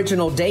race's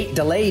original date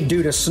delayed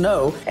due to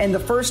snow, and the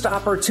first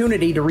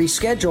opportunity to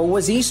reschedule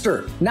was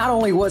Easter. Not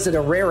only was it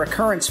a rare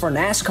occurrence for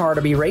NASCAR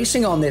to be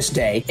racing on this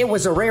day, it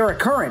was a rare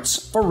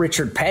occurrence for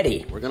Richard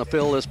Petty. We're going to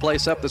fill this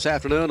place up this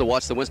afternoon to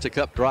watch the Winston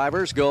Cup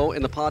drivers go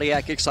in the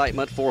Pontiac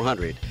Excitement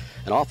 400.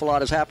 An awful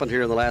lot has happened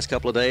here in the last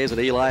couple of days,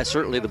 and Eli,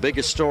 certainly the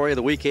biggest story of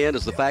the weekend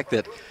is the fact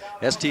that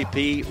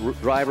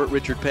STP driver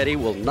Richard Petty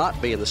will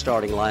not be in the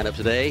starting lineup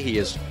today. He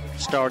has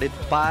started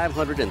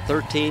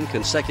 513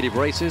 consecutive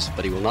races,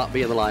 but he will not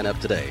be in the lineup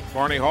today.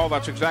 Barney Hall,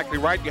 that's exactly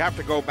right. You have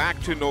to go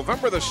back to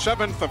November the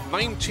 7th of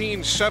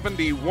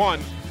 1971.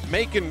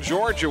 Macon,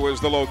 Georgia was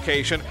the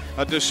location.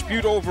 A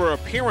dispute over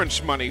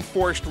appearance money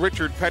forced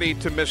Richard Petty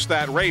to miss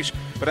that race.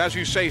 But as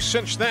you say,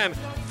 since then,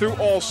 through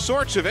all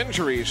sorts of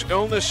injuries,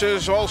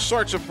 illnesses, all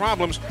sorts of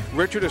problems,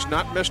 Richard has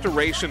not missed a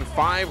race in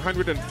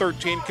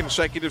 513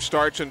 consecutive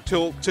starts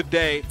until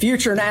today.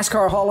 Future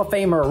NASCAR Hall of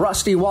Famer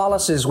Rusty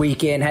Wallace's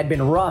weekend had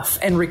been rough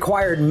and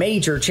required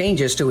major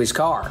changes to his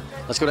car.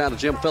 Let's go down to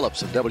Jim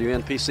Phillips at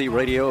WNPC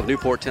Radio of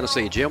Newport,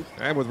 Tennessee. Jim?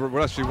 And with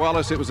Rusty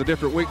Wallace, it was a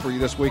different week for you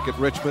this week at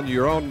Richmond.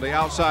 You're on the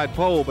outside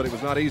pole, but it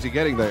was not easy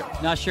getting there.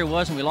 No, it sure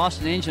wasn't. We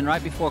lost an engine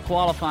right before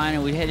qualifying,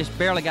 and we had just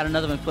barely got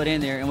another one put in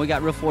there, and we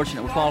got real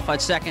fortunate. We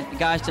qualified second. The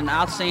guys did an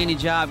outstanding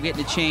job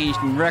getting it changed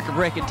in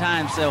record-breaking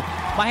time, so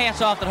my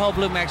hats off to the whole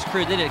Blue Max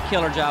crew. They did a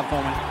killer job for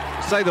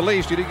me. To say the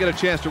least, you didn't get a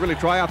chance to really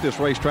try out this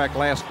racetrack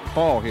last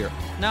fall here.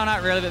 No,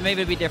 not really, but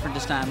maybe it'll be different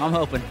this time. I'm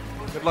hoping.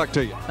 Good luck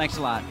to you. Thanks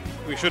a lot.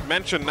 We should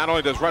mention, not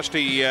only does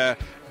Rusty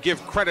give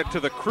credit to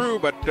the crew,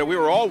 but we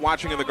were all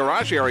watching in the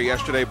garage area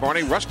yesterday,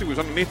 Barney. Rusty was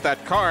underneath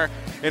that car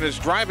in his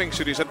driving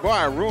suit. He said, boy,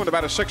 I ruined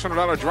about a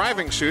 $600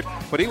 driving suit,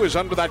 but he was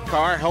under that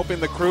car helping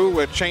the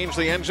crew change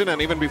the engine,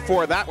 and even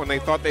before that, when they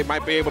thought they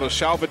might be able to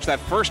salvage that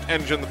first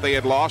engine that they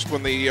had lost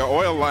when the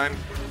oil line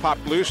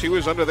popped loose, he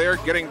was under there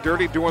getting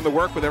dirty, doing the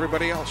work with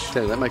everybody else.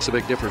 That makes a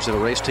big difference in a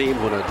race team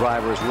when a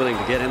driver is willing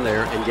to get in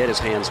there and get his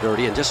hands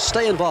dirty and just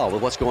stay involved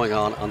with what's going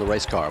on the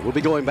race car. We'll be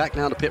going back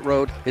now to pit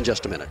road in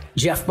just a minute.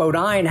 Jeff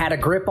Bodine had a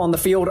grip on the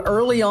field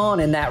early on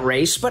in that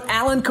race, but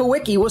Alan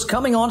Kowicki was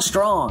coming on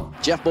strong.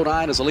 Jeff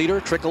Bodine is a leader.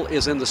 Trickle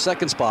is in the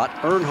second spot.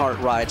 Earnhardt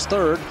rides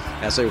third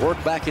as they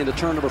work back into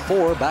turn number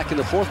 4, back in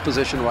the 4th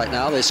position right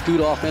now. They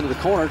scoot off into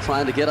the corner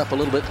trying to get up a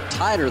little bit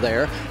tighter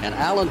there, and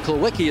Alan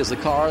Kowicki is the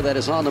car that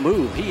is on the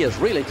move. He has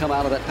really come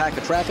out of that pack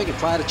of traffic and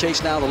try to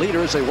chase down the leader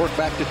as they work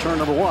back to turn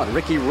number 1.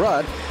 Ricky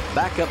Rudd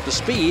back up to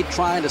speed,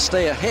 trying to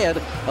stay ahead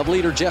of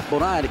leader Jeff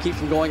Bodine to keep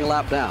from going a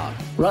lap down.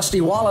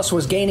 Rusty Wallace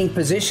was gaining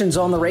positions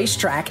on the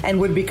racetrack and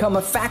would become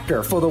a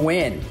factor for the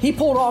win. He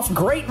pulled off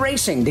great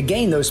racing to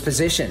gain those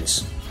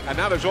positions. And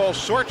now there's all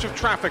sorts of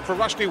traffic for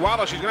Rusty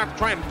Wallace. He's going to have to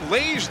try and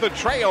blaze the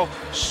trail,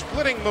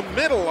 splitting the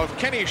middle of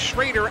Kenny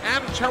Schrader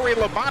and Terry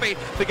Labonte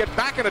to get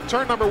back into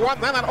turn number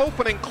 1. Then that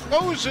opening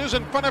closes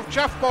in front of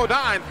Jeff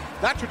Bodine.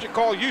 That's what you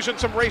call using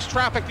some race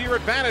traffic to your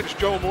advantage,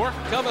 Joe Moore.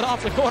 Coming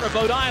off the corner,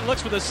 Bodine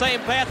looks for the same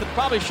path and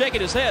probably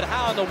shaking his head.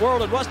 How in the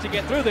world did Rusty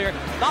get through there?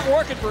 Not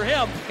working for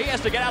him. He has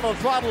to get out of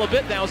the throttle a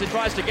bit now as he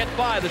tries to get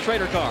by the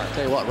Schrader car.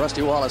 Tell you what,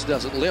 Rusty Wallace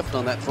doesn't lift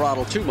on that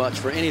throttle too much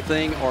for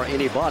anything or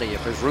anybody.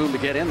 If there's room to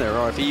get in there,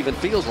 or if he even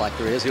feels like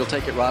there is, he'll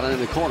take it right in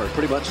the corner,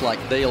 pretty much like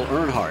Dale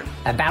Earnhardt.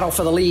 A battle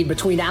for the lead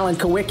between Alan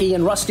Kowicki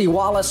and Rusty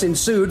Wallace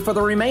ensued for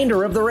the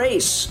remainder of the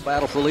race.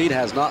 Battle for the lead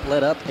has not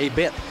let up a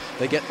bit.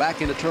 They get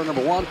back into turn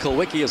number 1.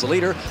 Kowicki is the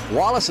leader.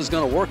 Wallace is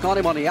going to work on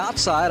him on the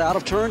outside out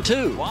of turn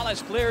 2.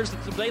 Wallace clears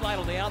the daylight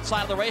on the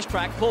outside of the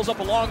racetrack, pulls up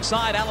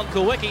alongside Alan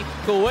Kowicki.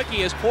 Kowicki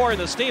is pouring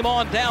the steam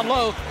on down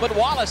low, but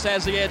Wallace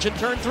has the edge in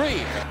turn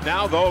 3.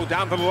 Now, though,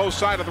 down to the low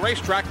side of the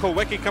racetrack,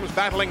 Kowicki comes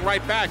battling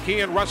right back.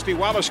 He and Rusty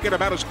Wallace get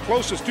about as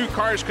close as two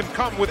cars can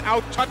come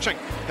without touching.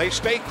 They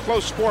stay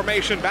close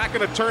formation back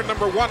into turn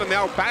number 1 and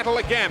now battle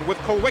again with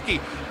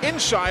Kowicki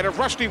inside of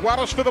Rusty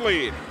Wallace for the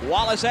lead.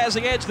 Wallace has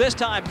the edge this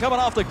time, coming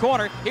off the corner.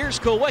 Here's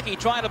Kowicki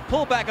trying to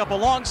pull back up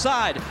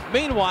alongside.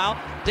 Meanwhile,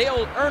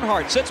 Dale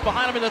Earnhardt sits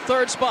behind him in the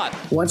third spot.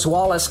 Once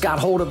Wallace got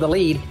hold of the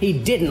lead, he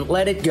didn't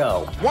let it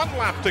go. 1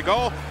 lap to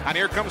go, and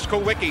here comes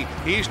Kulwicki.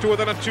 He's to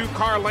within a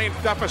 2-car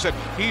length deficit.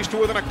 He's to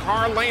within a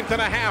car length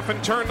and a half in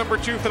turn number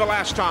 2 for the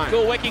last time.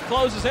 Kulwicki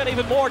closes in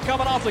even more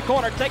coming off the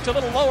corner. Takes a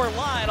little lower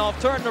line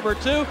off turn number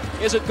 2.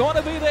 Is it going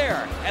to be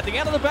there? At the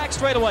end of the back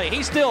straightaway,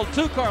 he's still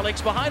 2 car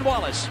lengths behind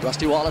Wallace.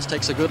 Rusty Wallace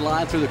takes a good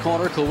line through the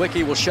corner.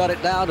 Kulwicki will shut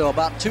it down to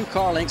about 2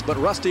 car lengths, but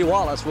Rusty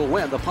Wallace will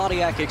win the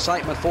Pontiac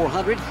Excitement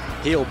 400.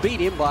 He'll beat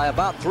him by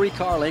about 3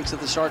 car lengths at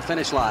the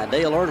start-finish line.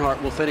 Dale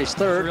Earnhardt will finish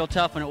third. It was real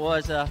tough when it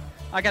was.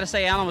 I got to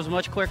say, Alan was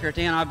much quicker at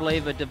the end, I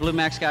believe, but the Blue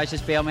Max guys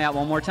just bailed me out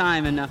one more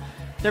time, and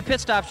their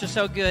pit stops are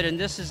so good, and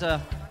this is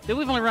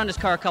we've only run this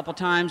car a couple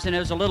times, and it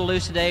was a little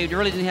loose today. We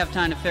really didn't have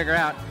time to figure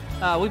out.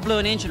 We blew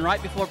an engine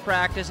right before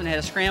practice and had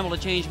a scramble to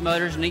change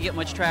motors and didn't get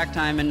much track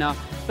time,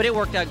 but it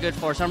worked out good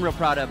for us. I'm real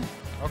proud of them.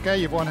 Okay,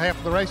 you've won half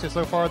of the races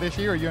so far this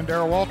year. You and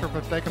Darrell Waltrip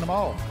have taken them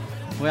all.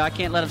 Well, I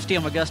can't let them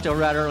steal my gusto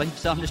right early,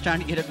 so I'm just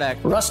trying to get it back.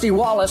 Rusty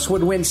Wallace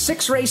would win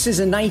 6 races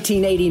in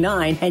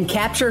 1989 and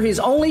capture his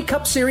only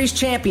Cup Series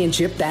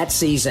championship that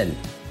season.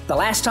 The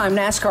last time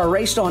NASCAR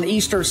raced on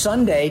Easter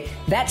Sunday,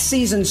 that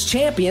season's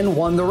champion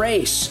won the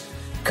race.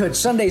 Could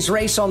Sunday's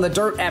race on the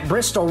dirt at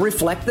Bristol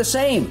reflect the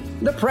same?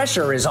 The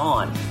pressure is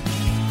on.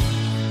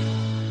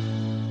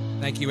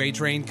 Thank you,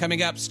 A-Train.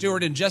 Coming up,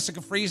 Stuart and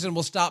Jessica Friesen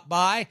will stop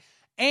by,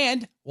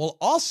 and we'll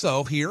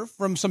also hear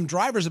from some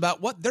drivers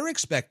about what they're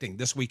expecting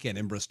this weekend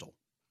in Bristol.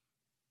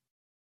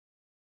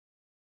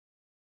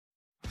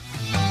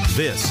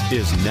 This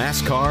is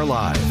NASCAR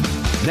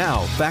Live.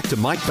 Now, back to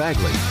Mike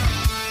Bagley.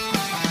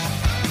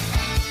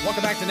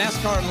 Welcome back to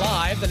NASCAR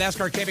Live, the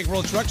NASCAR Camping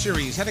World Truck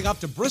Series, heading up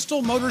to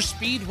Bristol Motor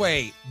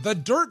Speedway, the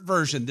dirt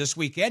version this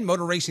weekend.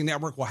 Motor Racing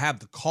Network will have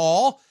the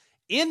call.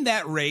 In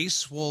that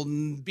race will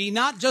be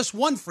not just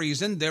one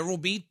Friesen, there will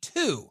be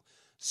 2.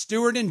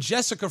 Stuart and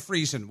Jessica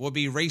Friesen will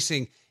be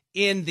racing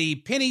in the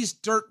Penny's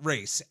Dirt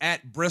Race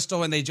at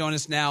Bristol, and they join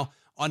us now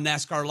on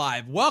NASCAR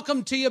Live.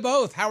 Welcome to you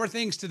both. How are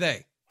things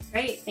today?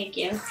 Great, thank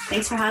you.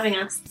 Thanks for having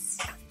us.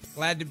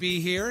 Glad to be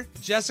here.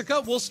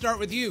 Jessica, we'll start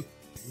with you.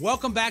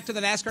 Welcome back to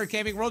the NASCAR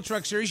Camping World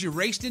Truck Series. You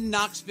raced in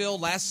Knoxville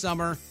last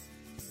summer.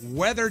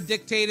 Weather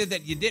dictated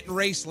that you didn't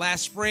race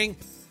last spring.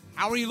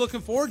 How are you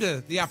looking forward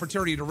to the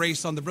opportunity to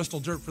race on the Bristol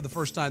Dirt for the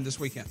first time this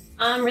weekend?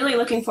 I'm really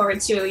looking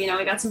forward to, we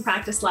got some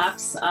practice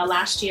laps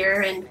last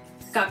year and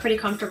got pretty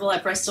comfortable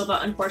at Bristol,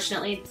 but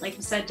unfortunately, like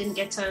you said, didn't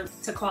get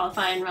to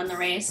qualify and run the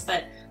race.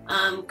 But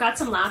got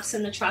some laps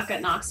in the truck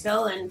at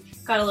Knoxville and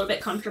got a little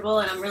bit comfortable,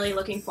 and I'm really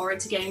looking forward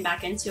to getting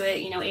back into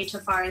it.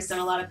 HFR has done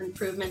a lot of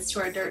improvements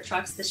to our dirt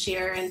trucks this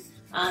year, and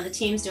the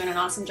team's doing an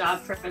awesome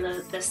job for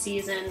the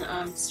season.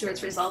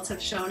 Stuart's results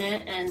have shown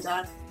it, and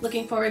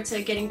looking forward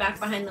to getting back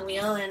behind the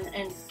wheel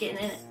and getting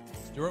in it.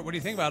 Stuart, what do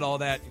you think about all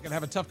that? You're going to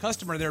have a tough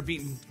customer there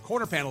beating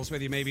quarter panels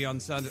with you maybe on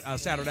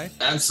Saturday.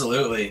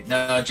 Absolutely.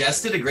 No,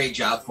 Jess did a great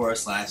job for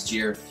us last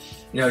year,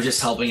 just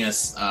helping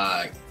us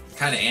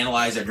kind of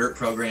analyze our dirt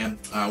program.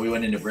 We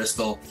went into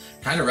Bristol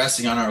kind of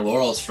resting on our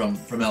laurels from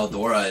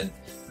Eldora,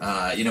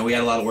 and we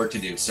had a lot of work to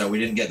do, so we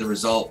didn't get the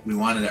result we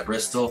wanted at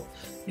Bristol.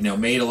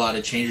 Made a lot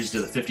of changes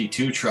to the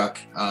 52 truck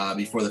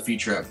before the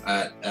feature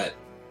at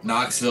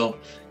Knoxville,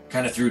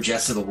 kind of threw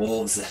Jess to the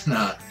wolves,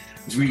 and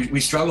we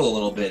struggled a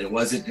little bit. It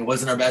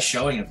wasn't our best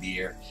showing of the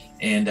year,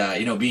 and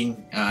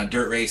being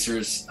dirt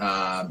racers,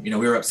 we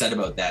were upset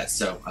about that.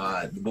 So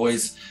the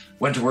boys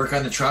went to work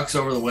on the trucks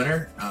over the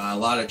winter, a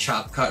lot of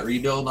chop cut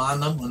rebuild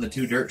on them on the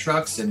 2 dirt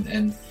trucks,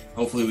 and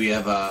hopefully we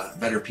have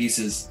better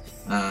pieces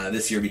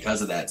this year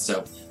because of that.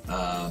 So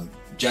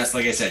Jess,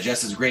 like I said,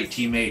 Jess is a great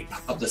teammate,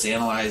 helped us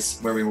analyze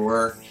where we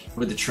were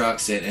with the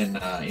trucks, and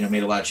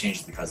made a lot of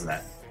changes because of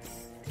that.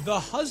 The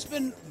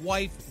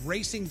husband-wife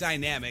racing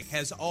dynamic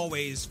has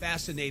always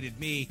fascinated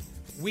me.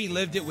 We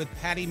lived it with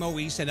Patty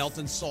Moise and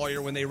Elton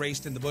Sawyer when they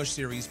raced in the Busch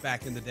Series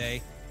back in the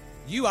day.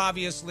 You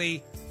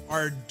obviously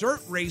are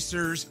dirt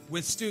racers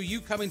with Stu,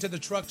 you coming to the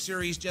Truck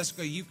Series,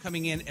 Jessica, you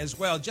coming in as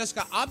well.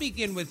 Jessica, I'll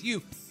begin with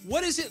you.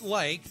 What is it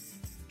like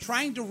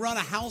trying to run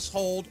a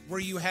household where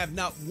you have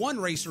not one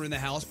racer in the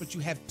house, but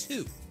you have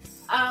 2?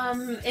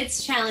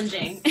 It's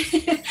challenging.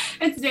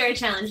 It's very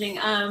challenging.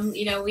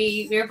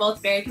 We're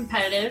both very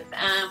competitive.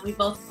 We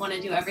both want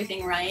to do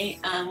everything right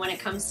when it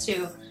comes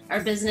to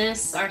our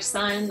business, our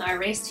son, our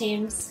race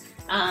teams.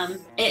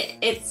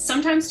 It's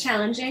sometimes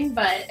challenging,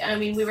 but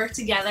we work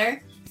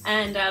together,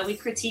 and we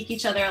critique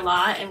each other a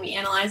lot, and we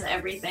analyze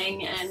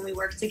everything, and we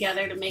work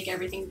together to make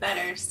everything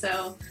better.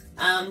 So,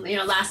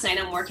 last night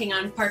I'm working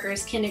on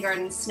Parker's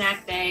kindergarten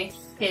snack day,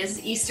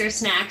 his Easter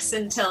snacks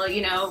until,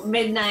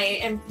 midnight,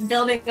 and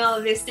building all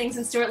of these things.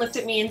 And Stuart looked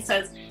at me and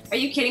says, "Are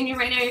you kidding me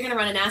right now? You're going to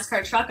run a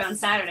NASCAR truck on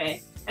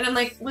Saturday." And I'm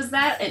like, was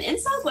that an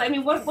insult?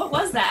 What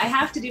was that? I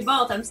have to do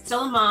both. I'm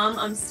still a mom.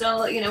 I'm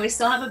still, we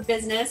still have a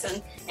business,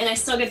 and I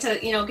still get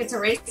to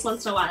race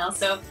once in a while.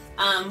 So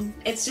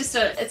it's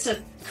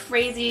a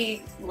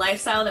crazy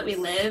lifestyle that we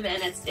live,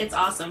 and it's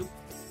awesome.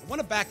 I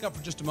want to back up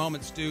for just a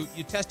moment, Stu.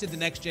 You tested the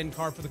next-gen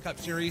car for the Cup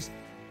Series.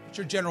 What's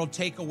your general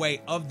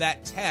takeaway of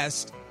that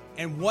test,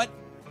 and what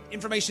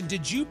information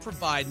did you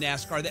provide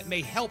NASCAR that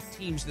may help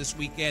teams this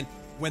weekend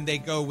when they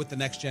go with the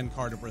next-gen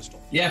car to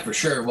Bristol? Yeah, for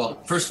sure.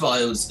 Well, first of all,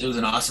 it was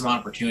an awesome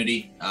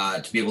opportunity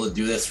to be able to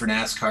do this for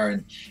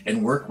NASCAR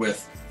and work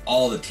with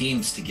all the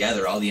teams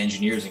together, all the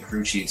engineers and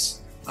crew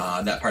chiefs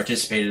that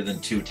participated in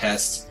 2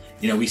 tests.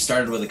 We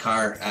started with a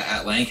car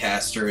at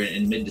Lancaster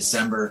in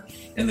mid-December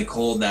in the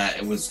cold that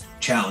it was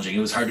challenging. It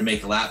was hard to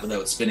make a lap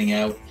without spinning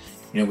out.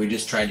 We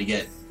just tried to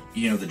get,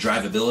 the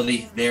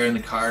drivability there in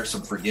the car,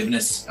 some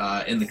forgiveness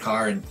in the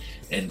car,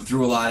 and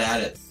threw a lot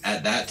at it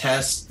at that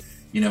test.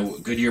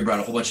 Goodyear brought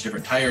a whole bunch of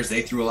different tires.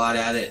 They threw a lot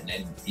at it.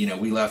 And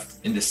we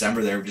left in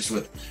December there just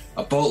with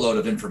a boatload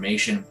of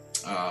information.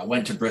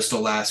 Went to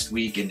Bristol last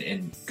week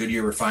and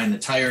Goodyear refined the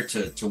tire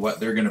to what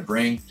they're going to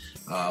bring,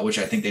 which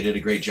I think they did a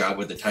great job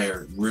with. The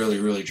tire really,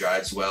 really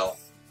drives well.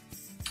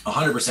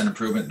 100%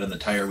 improvement than the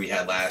tire we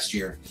had last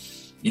year,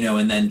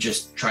 and then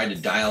just tried to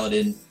dial it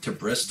in to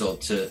Bristol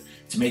to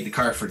make the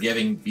car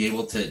forgiving, be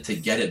able to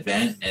get it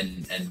bent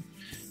and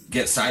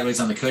get sideways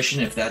on the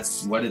cushion if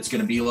that's what it's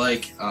going to be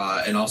like,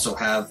 and also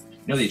have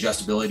the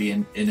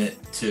adjustability in it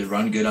to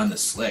run good on the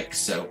slick.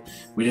 So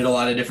we did a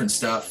lot of different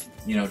stuff,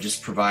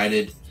 just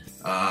provided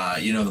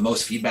the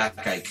most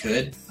feedback I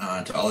could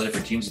to all the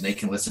different teams, and they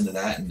can listen to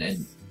that. And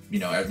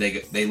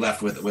they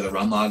left with a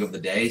run log of the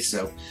day,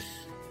 so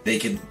they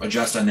can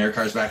adjust on their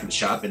cars back at the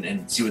shop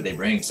and see what they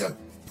bring. So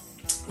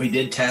we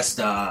did test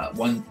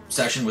one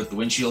session with the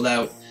windshield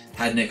out,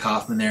 had Nick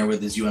Hoffman there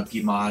with his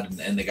UMP mod,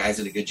 and the guys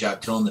did a good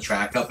job tilling the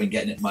track up and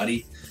getting it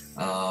muddy,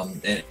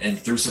 and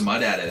threw some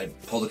mud at it.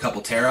 I pulled a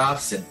couple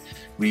tear-offs, and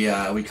we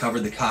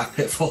covered the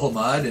cockpit full of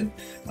mud. And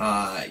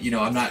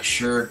I'm not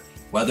sure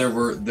whether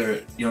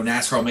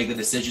NASCAR will make the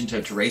decision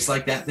to race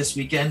like that this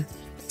weekend,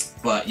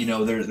 but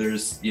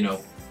there's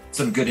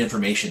some good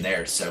information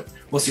there. So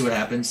we'll see what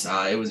happens.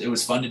 It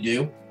was fun to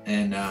do,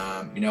 and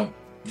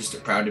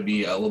just proud to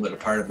be a little bit a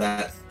part of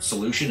that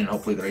solution, and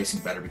hopefully the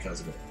racing's better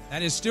because of it.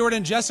 That is Stuart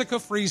and Jessica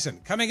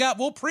Friesen. Coming up,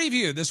 we'll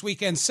preview this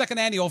weekend's 2nd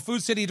annual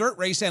Food City Dirt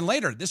Race, and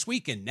later this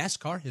week in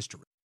NASCAR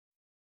history.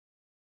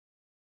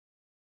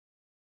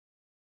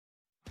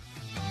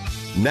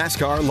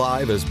 NASCAR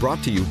Live is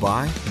brought to you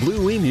by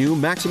Blue Emu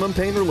Maximum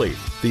Pain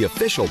Relief, the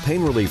official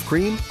pain relief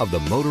cream of the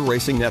Motor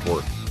Racing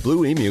Network.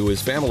 Blue Emu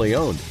is family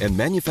owned and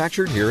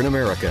manufactured here in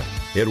America.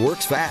 It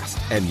works fast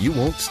and you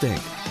won't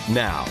stink.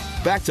 Now,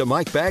 back to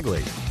Mike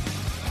Bagley.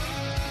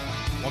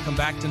 Welcome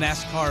back to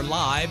NASCAR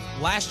Live.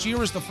 Last year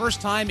was the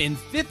first time in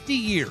 50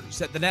 years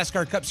that the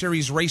NASCAR Cup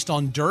Series raced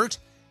on dirt.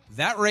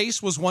 That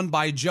race was won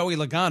by Joey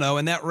Logano,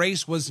 and that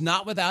race was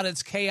not without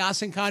its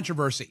chaos and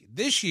controversy.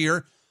 This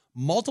year,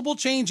 multiple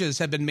changes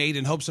have been made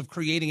in hopes of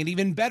creating an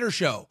even better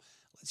show.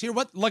 Let's hear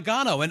what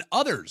Logano and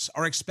others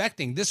are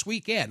expecting this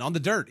weekend on the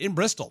dirt in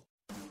Bristol.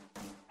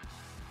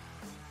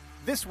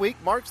 This week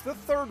marks the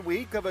 3rd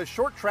week of a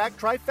short track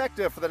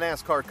trifecta for the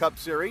NASCAR Cup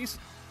Series,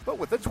 but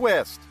with a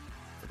twist.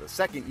 For the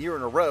 2nd year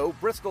in a row,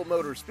 Bristol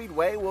Motor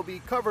Speedway will be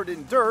covered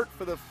in dirt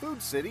for the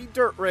Food City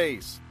Dirt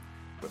Race.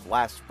 With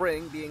last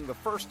spring being the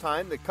first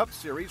time the Cup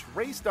Series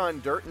raced on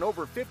dirt in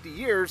over 50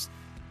 years,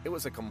 it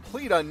was a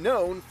complete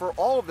unknown for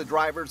all of the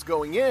drivers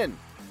going in.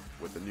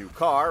 With the new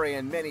car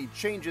and many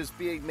changes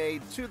being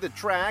made to the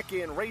track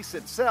and race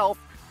itself,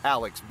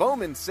 Alex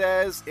Bowman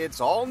says it's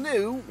all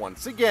new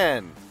once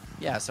again.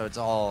 Yeah, so it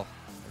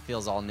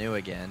feels all new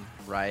again,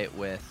 right?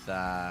 With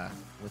a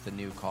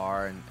new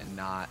car and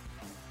not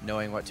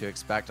knowing what to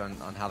expect on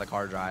how the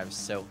car drives.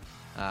 So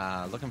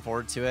looking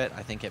forward to it.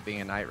 I think it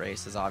being a night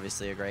race is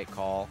obviously a great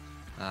call.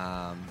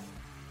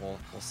 We'll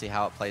see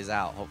how it plays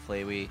out.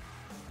 Hopefully we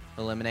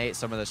eliminate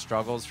some of the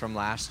struggles from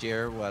last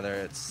year, whether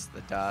it's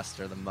the dust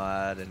or the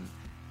mud and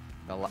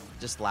the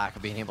just lack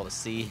of being able to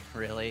see,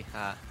 really.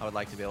 I would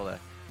like to be able to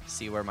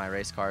see where my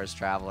race car is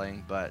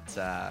traveling, but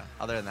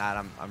other than that,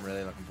 I'm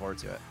really looking forward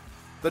to it.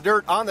 The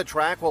dirt on the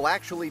track will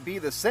actually be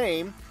the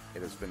same.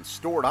 It has been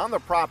stored on the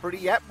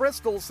property at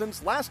Bristol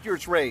since last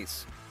year's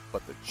race,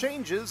 but the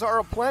changes are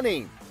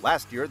aplenty.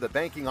 Last year, the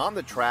banking on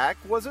the track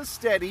was a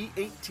steady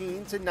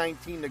 18 to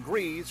 19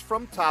 degrees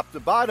from top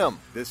to bottom.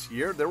 This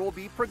year, there will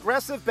be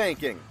progressive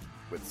banking,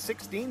 with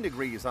 16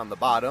 degrees on the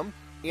bottom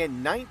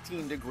and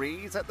 19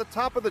 degrees at the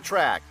top of the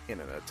track in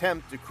an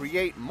attempt to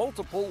create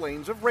multiple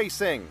lanes of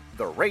racing.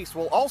 The race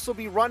will also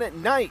be run at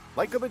night,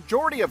 like a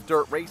majority of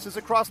dirt races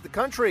across the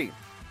country.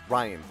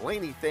 Ryan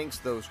Blaney thinks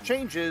those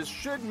changes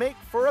should make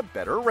for a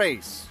better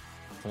race.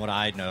 From what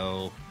I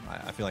know,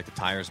 I feel like the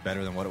tire is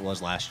better than what it was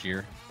last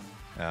year.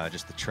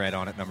 Just the tread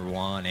on it, number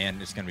one,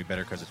 and it's going to be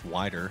better because it's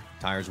wider.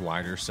 Tire's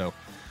wider, so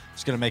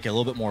it's going to make it a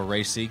little bit more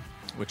racy,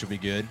 which will be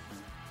good.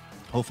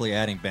 Hopefully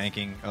adding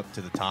banking up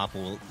to the top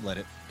will let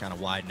it kind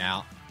of widen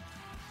out.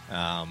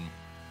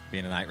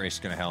 Being a night race is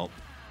going to help.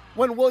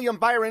 When William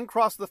Byron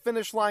crossed the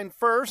finish line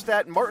first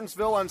at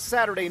Martinsville on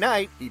Saturday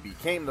night, he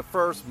became the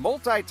first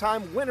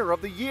multi-time winner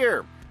of the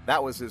year.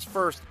 That was his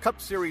first Cup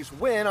Series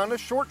win on a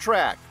short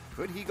track.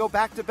 Could he go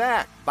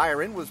back-to-back?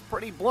 Byron was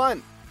pretty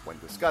blunt when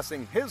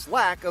discussing his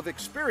lack of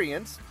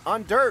experience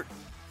on dirt.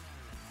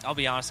 I'll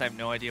be honest, I have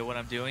no idea what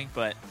I'm doing,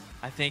 but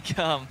I think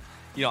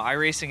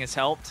iRacing has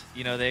helped.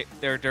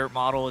 Their dirt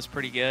model is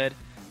pretty good.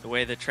 The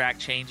way the track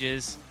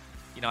changes,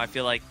 I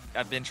feel like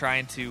I've been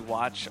trying to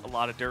watch a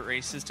lot of dirt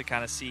races to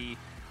kind of see,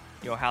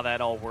 how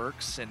that all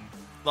works. And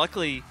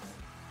luckily,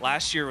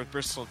 last year with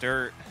Bristol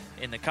Dirt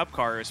in the Cup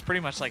car, it was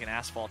pretty much like an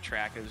asphalt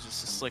track. It was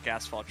just a slick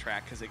asphalt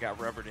track because it got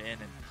rubbered in,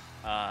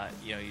 and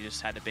you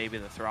just had to baby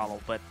the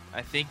throttle. But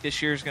I think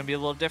this year is going to be a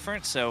little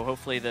different. So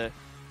hopefully the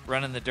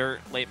running the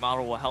dirt late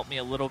model will help me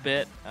a little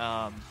bit.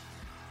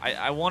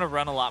 I want to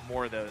run a lot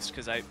more of those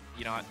because I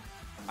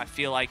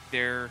feel like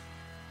they're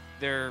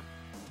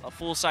a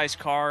full-size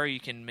car. You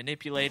can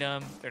manipulate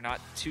them. They're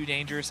not too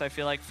dangerous, I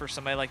feel like, for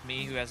somebody like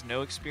me who has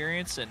no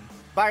experience. And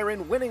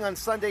Byron, winning on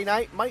Sunday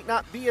night might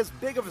not be as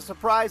big of a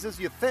surprise as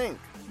you think.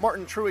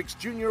 Martin Truex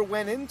Jr.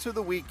 went into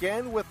the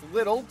weekend with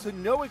little to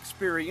no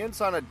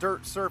experience on a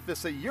dirt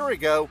surface a year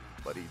ago,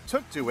 but he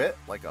took to it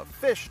like a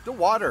fish to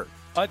water.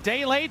 A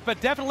day late, but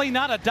definitely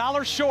not a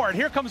dollar short.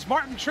 Here comes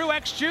Martin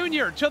Truex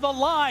Jr. to the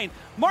line.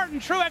 Martin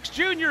Truex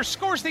Jr.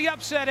 scores the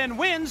upset and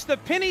wins the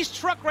Penny's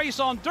Truck Race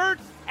on dirt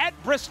at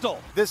Bristol.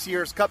 This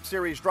year's Cup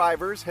Series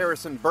drivers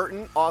Harrison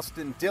Burton,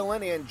 Austin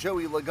Dillon, and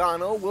Joey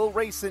Logano will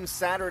race in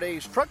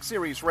Saturday's Truck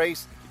Series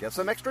race to get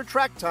some extra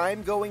track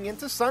time going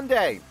into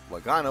Sunday.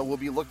 Logano will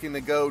be looking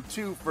to go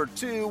 2 for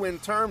 2 in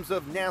terms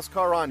of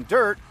NASCAR on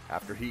dirt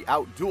after he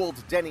outdueled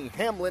Denny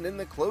Hamlin in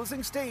the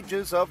closing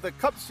stages of the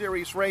Cup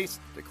Series race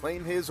to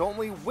claim his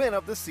only win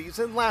of the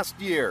season last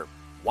year.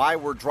 Why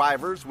were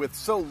drivers with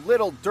so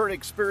little dirt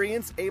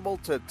experience able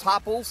to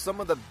topple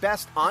some of the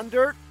best on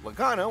dirt?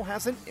 Logano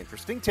has an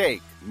interesting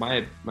take.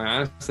 My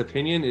honest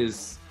opinion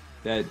is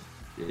that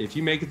if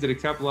you make it to the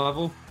Cup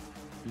level,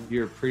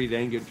 you're a pretty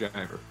dang good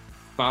driver.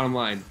 Bottom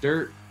line,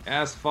 dirt,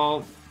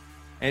 asphalt,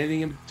 anything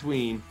in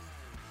between,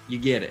 you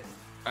get it.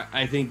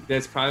 I think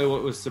that's probably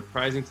what was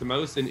surprising to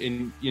most.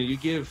 And you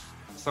give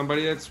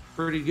somebody that's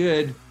pretty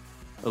good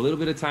a little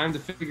bit of time to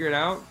figure it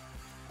out,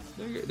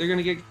 they're going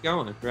to get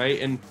going, right?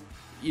 And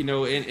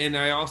and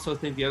I also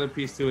think the other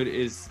piece to it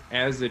is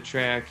as the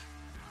track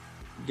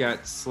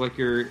got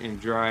slicker and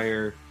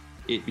drier,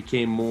 it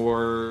became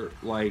more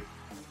like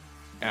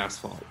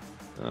asphalt.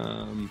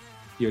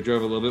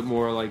 Drove a little bit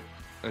more like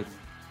a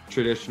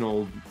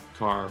traditional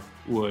car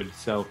would.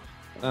 So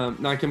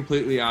not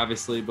completely,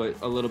 obviously, but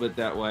a little bit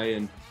that way.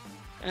 And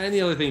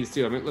the other things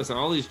too. I mean, listen,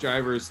 all these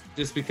drivers,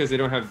 just because they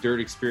don't have dirt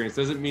experience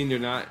doesn't mean they're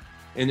not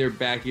in their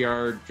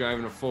backyard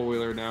driving a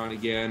four-wheeler now and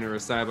again or a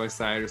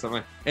side-by-side or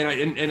something.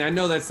 And I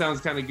know that sounds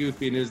kind of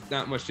goofy and there's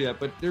not much to that,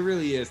 but there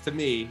really is. To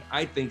me,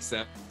 I think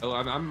so.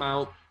 I'm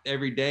out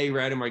every day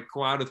riding my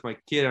quad with my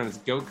kid on his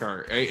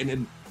go-kart, right?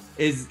 And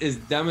as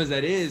dumb as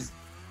that is,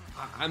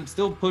 I'm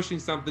still pushing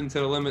something to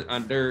the limit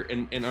on dirt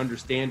and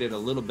understand it a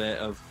little bit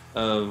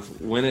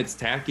of when it's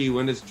tacky,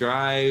 when it's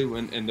dry,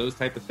 and those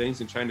type of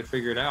things, and trying to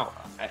figure it out.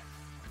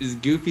 As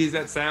goofy as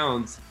that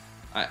sounds,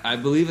 I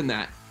believe in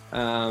that.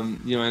 And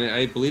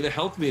I believe it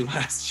helped me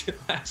last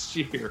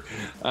year.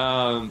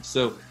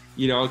 So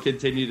I'll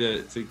continue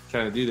to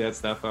kind of do that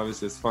stuff.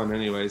 Obviously, it's fun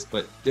anyways,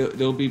 but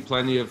there'll be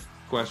plenty of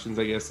questions,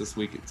 I guess, this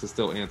week to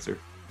still answer.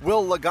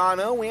 Will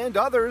Logano and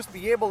others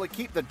be able to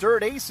keep the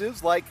dirt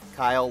aces like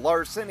Kyle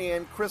Larson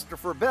and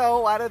Christopher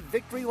Bell out of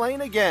victory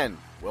lane again?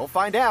 We'll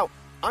find out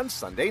on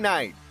Sunday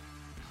night.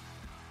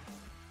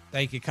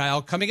 Thank you,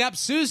 Kyle. Coming up,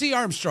 Susie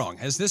Armstrong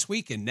has This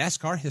Week in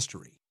NASCAR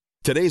History.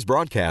 Today's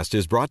broadcast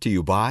is brought to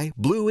you by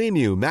Blue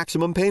Emu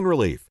Maximum Pain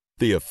Relief,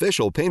 the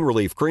official pain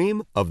relief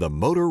cream of the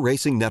Motor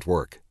Racing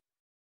Network.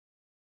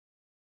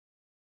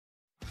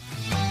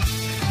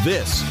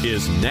 This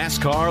is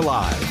NASCAR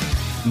Live.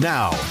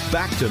 Now,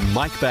 back to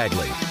Mike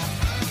Bagley.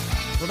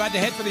 We're about to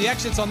head for the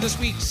exits on this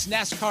week's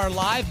NASCAR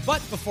Live,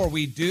 but before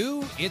we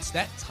do, it's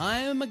that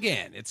time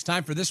again. It's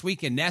time for This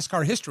Week in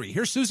NASCAR History.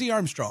 Here's Susie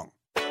Armstrong.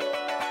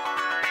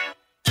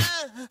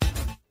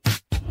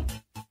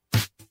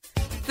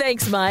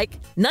 Thanks, Mike.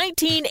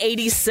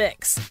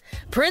 1986.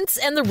 Prince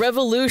and the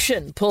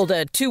Revolution pulled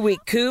a 2-week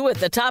coup at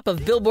the top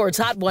of Billboard's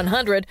Hot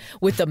 100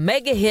 with the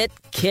mega hit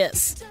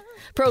Kiss.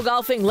 Pro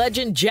golfing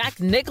legend Jack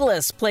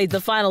Nicklaus played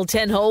the final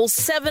 10 holes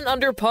 7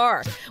 under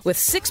par with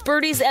 6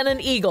 birdies and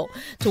an eagle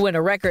to win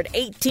a record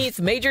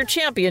 18th major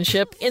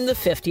championship in the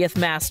 50th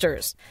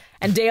Masters.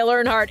 And Dale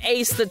Earnhardt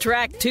aced the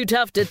track Too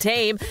Tough to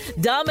Tame,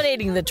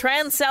 dominating the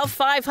Trans-South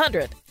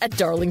 500 at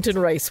Darlington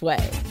Raceway.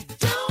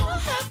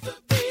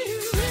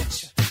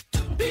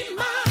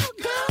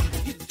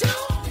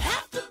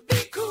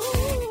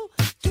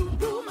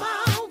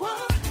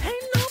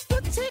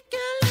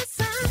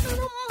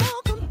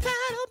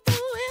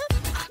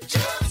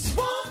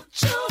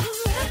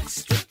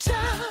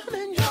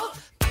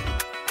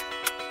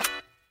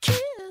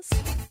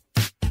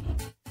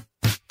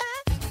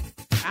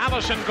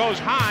 Allison goes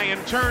high in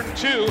turn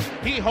 2.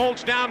 He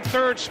holds down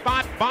third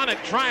spot. Bonnet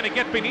trying to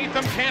get beneath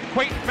him. Can't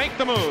quite make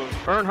the move.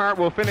 Earnhardt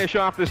will finish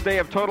off this day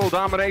of total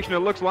domination, it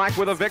looks like,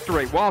 with a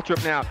victory.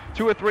 Waltrip now,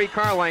 2 or 3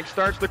 car lengths,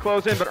 starts to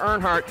close in, but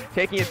Earnhardt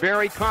taking it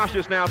very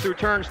cautious now through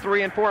turns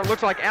 3 and 4. It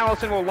looks like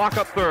Allison will lock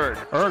up third.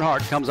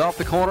 Earnhardt comes off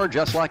the corner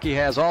just like he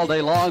has all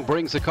day long,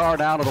 brings the car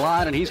down to the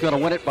line, and he's going to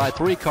win it by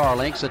 3 car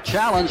lengths. A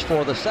challenge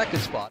for the second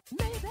spot.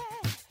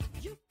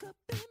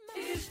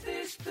 Is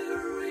this the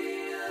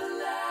real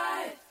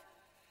life?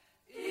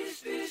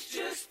 Is this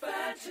just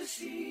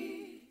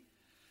fantasy?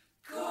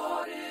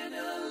 Caught in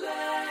a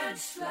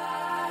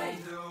landslide,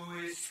 no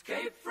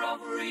escape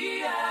from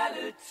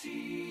reality.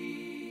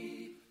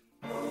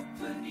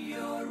 Open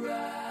your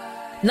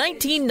eyes.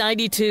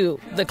 1992,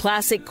 the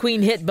classic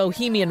Queen hit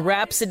Bohemian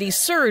Rhapsody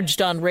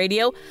surged on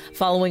radio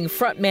following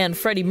frontman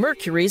Freddie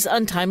Mercury's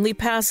untimely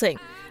passing,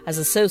 as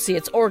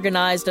Associates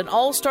organized an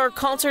all-star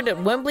concert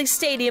at Wembley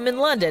Stadium in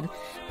London,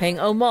 paying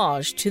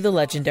homage to the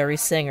legendary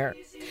singer.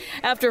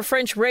 After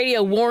French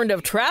radio warned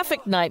of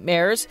traffic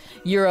nightmares,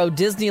 Euro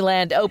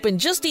Disneyland opened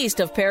just east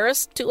of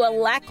Paris to a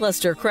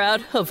lackluster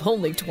crowd of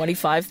only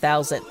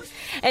 25,000.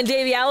 And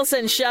Davey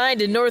Allison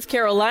shined in North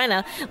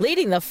Carolina,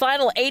 leading the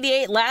final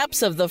 88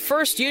 laps of the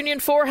first Union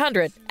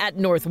 400 at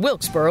North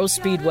Wilkesboro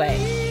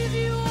Speedway.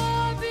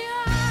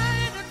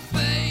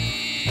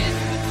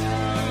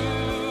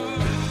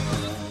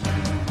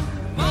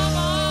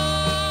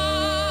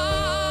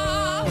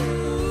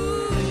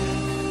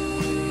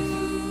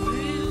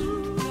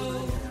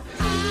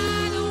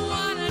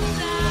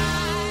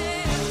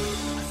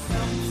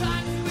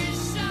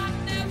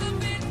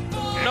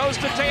 Nose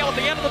to tail at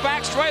the end of the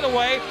back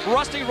straightaway.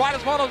 Rusty right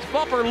as one of his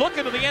bumper,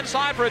 looking to the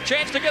inside for a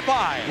chance to get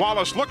by.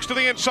 Wallace looks to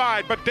the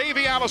inside, but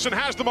Davey Allison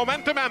has the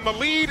momentum and the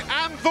lead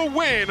and the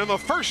win in the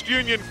first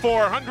Union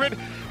 400.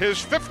 His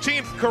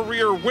 15th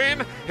career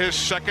win, his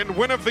second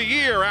win of the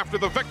year after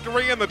the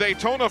victory in the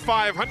Daytona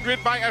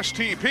 500 by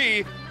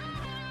STP.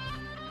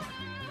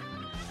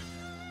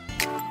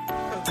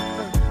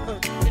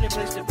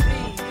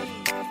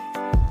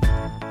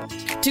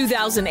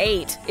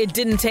 2008, it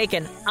didn't take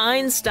an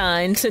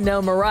Einstein to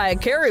know Mariah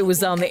Carey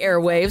was on the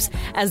airwaves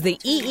as the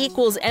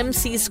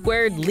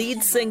E=MC²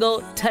 lead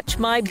single Touch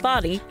My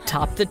Body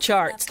topped the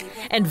charts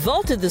and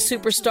vaulted the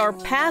superstar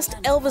past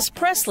Elvis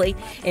Presley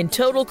in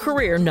total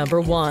career number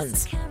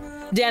ones.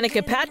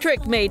 Danica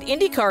Patrick made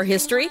IndyCar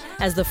history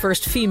as the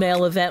first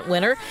female event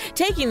winner,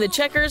 taking the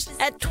checkers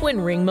at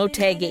Twin Ring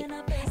Motegi.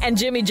 And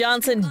Jimmy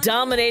Johnson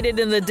dominated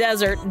in the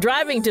desert,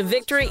 driving to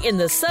victory in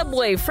the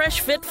Subway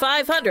Fresh Fit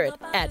 500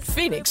 at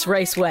Phoenix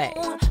Raceway.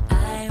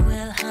 I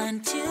will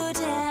hunt you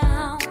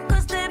down,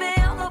 'cause baby,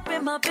 I'm up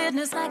in my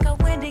business like a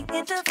winning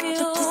interview.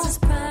 This is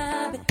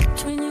private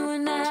between you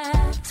and I.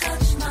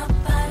 Touch my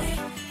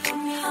body, put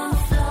me on the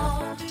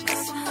floor,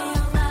 twist me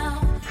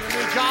around.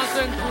 Jimmy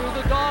Johnson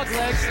through the dog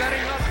leg,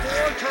 setting up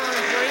for turn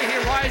 3. He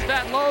rides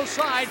that low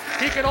side.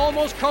 He can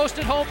almost coast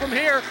it home from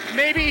here.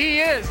 Maybe he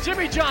is.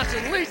 Jimmy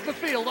Johnson leads the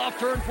field off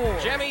turn 4.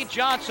 Jimmy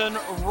Johnson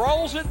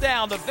rolls it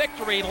down the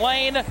victory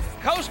lane.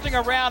 Coasting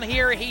around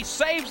here, he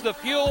saves the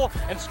fuel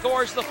and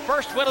scores the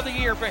first win of the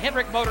year for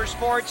Hendrick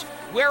Motorsports,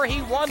 where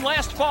he won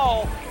last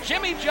fall.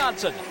 Jimmy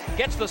Johnson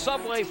gets the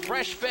Subway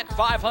Fresh Fit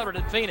 500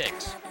 in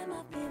Phoenix.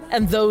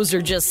 And those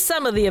are just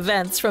some of the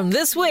events from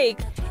this week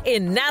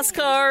in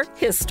NASCAR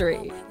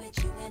history.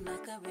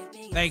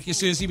 Thank you,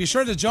 Susie. Be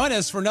sure to join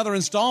us for another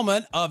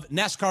installment of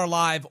NASCAR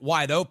Live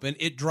Wide Open.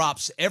 It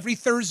drops every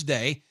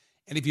Thursday,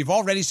 and if you've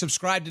already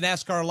subscribed to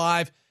NASCAR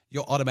Live,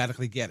 you'll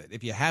automatically get it.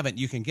 If you haven't,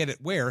 you can get it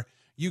where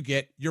you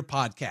get your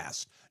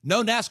podcasts.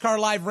 No NASCAR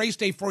Live race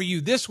day for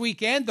you this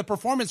weekend. The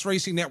Performance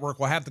Racing Network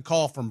will have the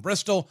call from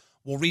Bristol.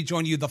 We'll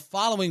rejoin you the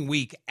following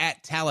week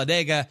at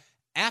Talladega.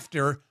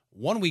 After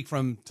 1 week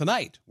from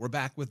tonight, we're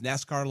back with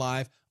NASCAR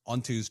Live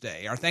on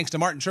Tuesday. Our thanks to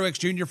Martin Truex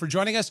Jr. for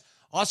joining us.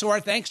 Also, our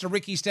thanks to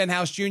Ricky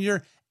Stenhouse Jr.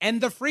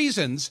 and the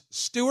Friesens,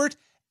 Stuart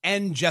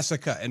and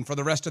Jessica. And for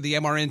the rest of the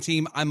MRN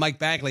team, I'm Mike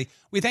Bagley.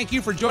 We thank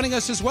you for joining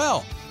us as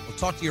well. We'll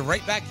talk to you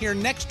right back here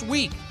next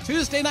week,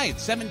 Tuesday night,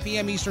 7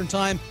 p.m. Eastern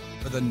Time,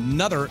 with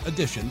another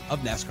edition of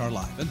NASCAR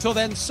Live. Until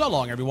then, so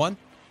long, everyone.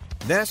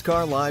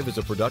 NASCAR Live is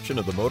a production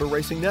of the Motor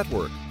Racing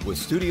Network with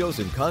studios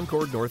in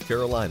Concord, North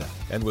Carolina,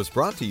 and was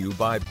brought to you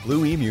by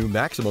Blue Emu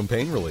Maximum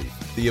Pain Relief,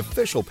 the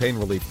official pain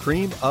relief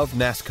cream of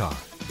NASCAR.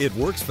 It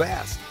works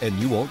fast and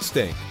you won't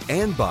stink.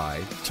 And by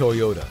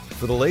Toyota.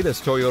 For the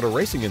latest Toyota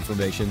racing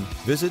information,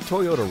 visit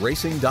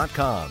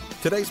toyotaracing.com.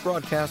 Today's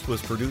broadcast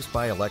was produced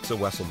by Alexa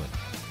Wesselman,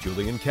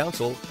 Julian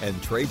Council,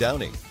 and Trey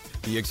Downing.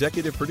 The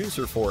executive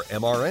producer for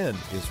MRN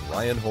is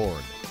Ryan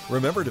Horn.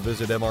 Remember to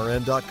visit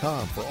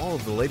MRN.com for all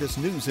of the latest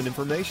news and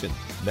information.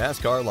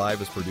 NASCAR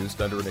Live is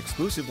produced under an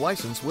exclusive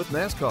license with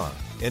NASCAR.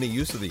 Any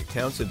use of the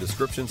accounts and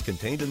descriptions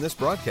contained in this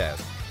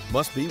broadcast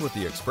must be with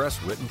the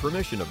express written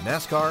permission of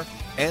NASCAR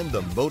and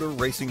the Motor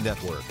Racing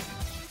Network.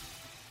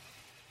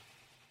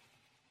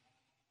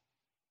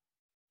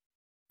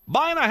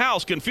 Buying a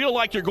house can feel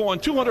like you're going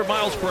 200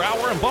 miles per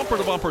hour in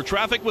bumper-to-bumper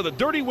traffic with a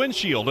dirty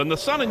windshield and the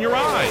sun in your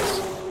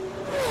eyes.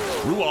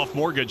 Ruoff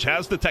Mortgage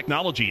has the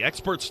technology,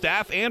 expert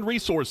staff, and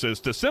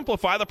resources to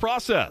simplify the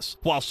process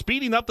while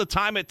speeding up the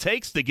time it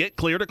takes to get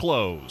clear to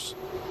close.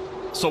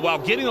 So while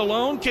getting a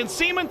loan can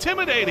seem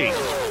intimidating,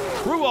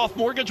 Ruoff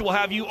Mortgage will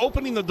have you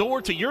opening the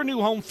door to your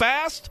new home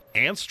fast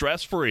and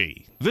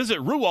stress-free. Visit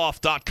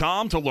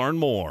ruoff.com to learn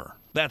more.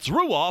 That's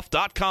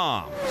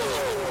ruoff.com.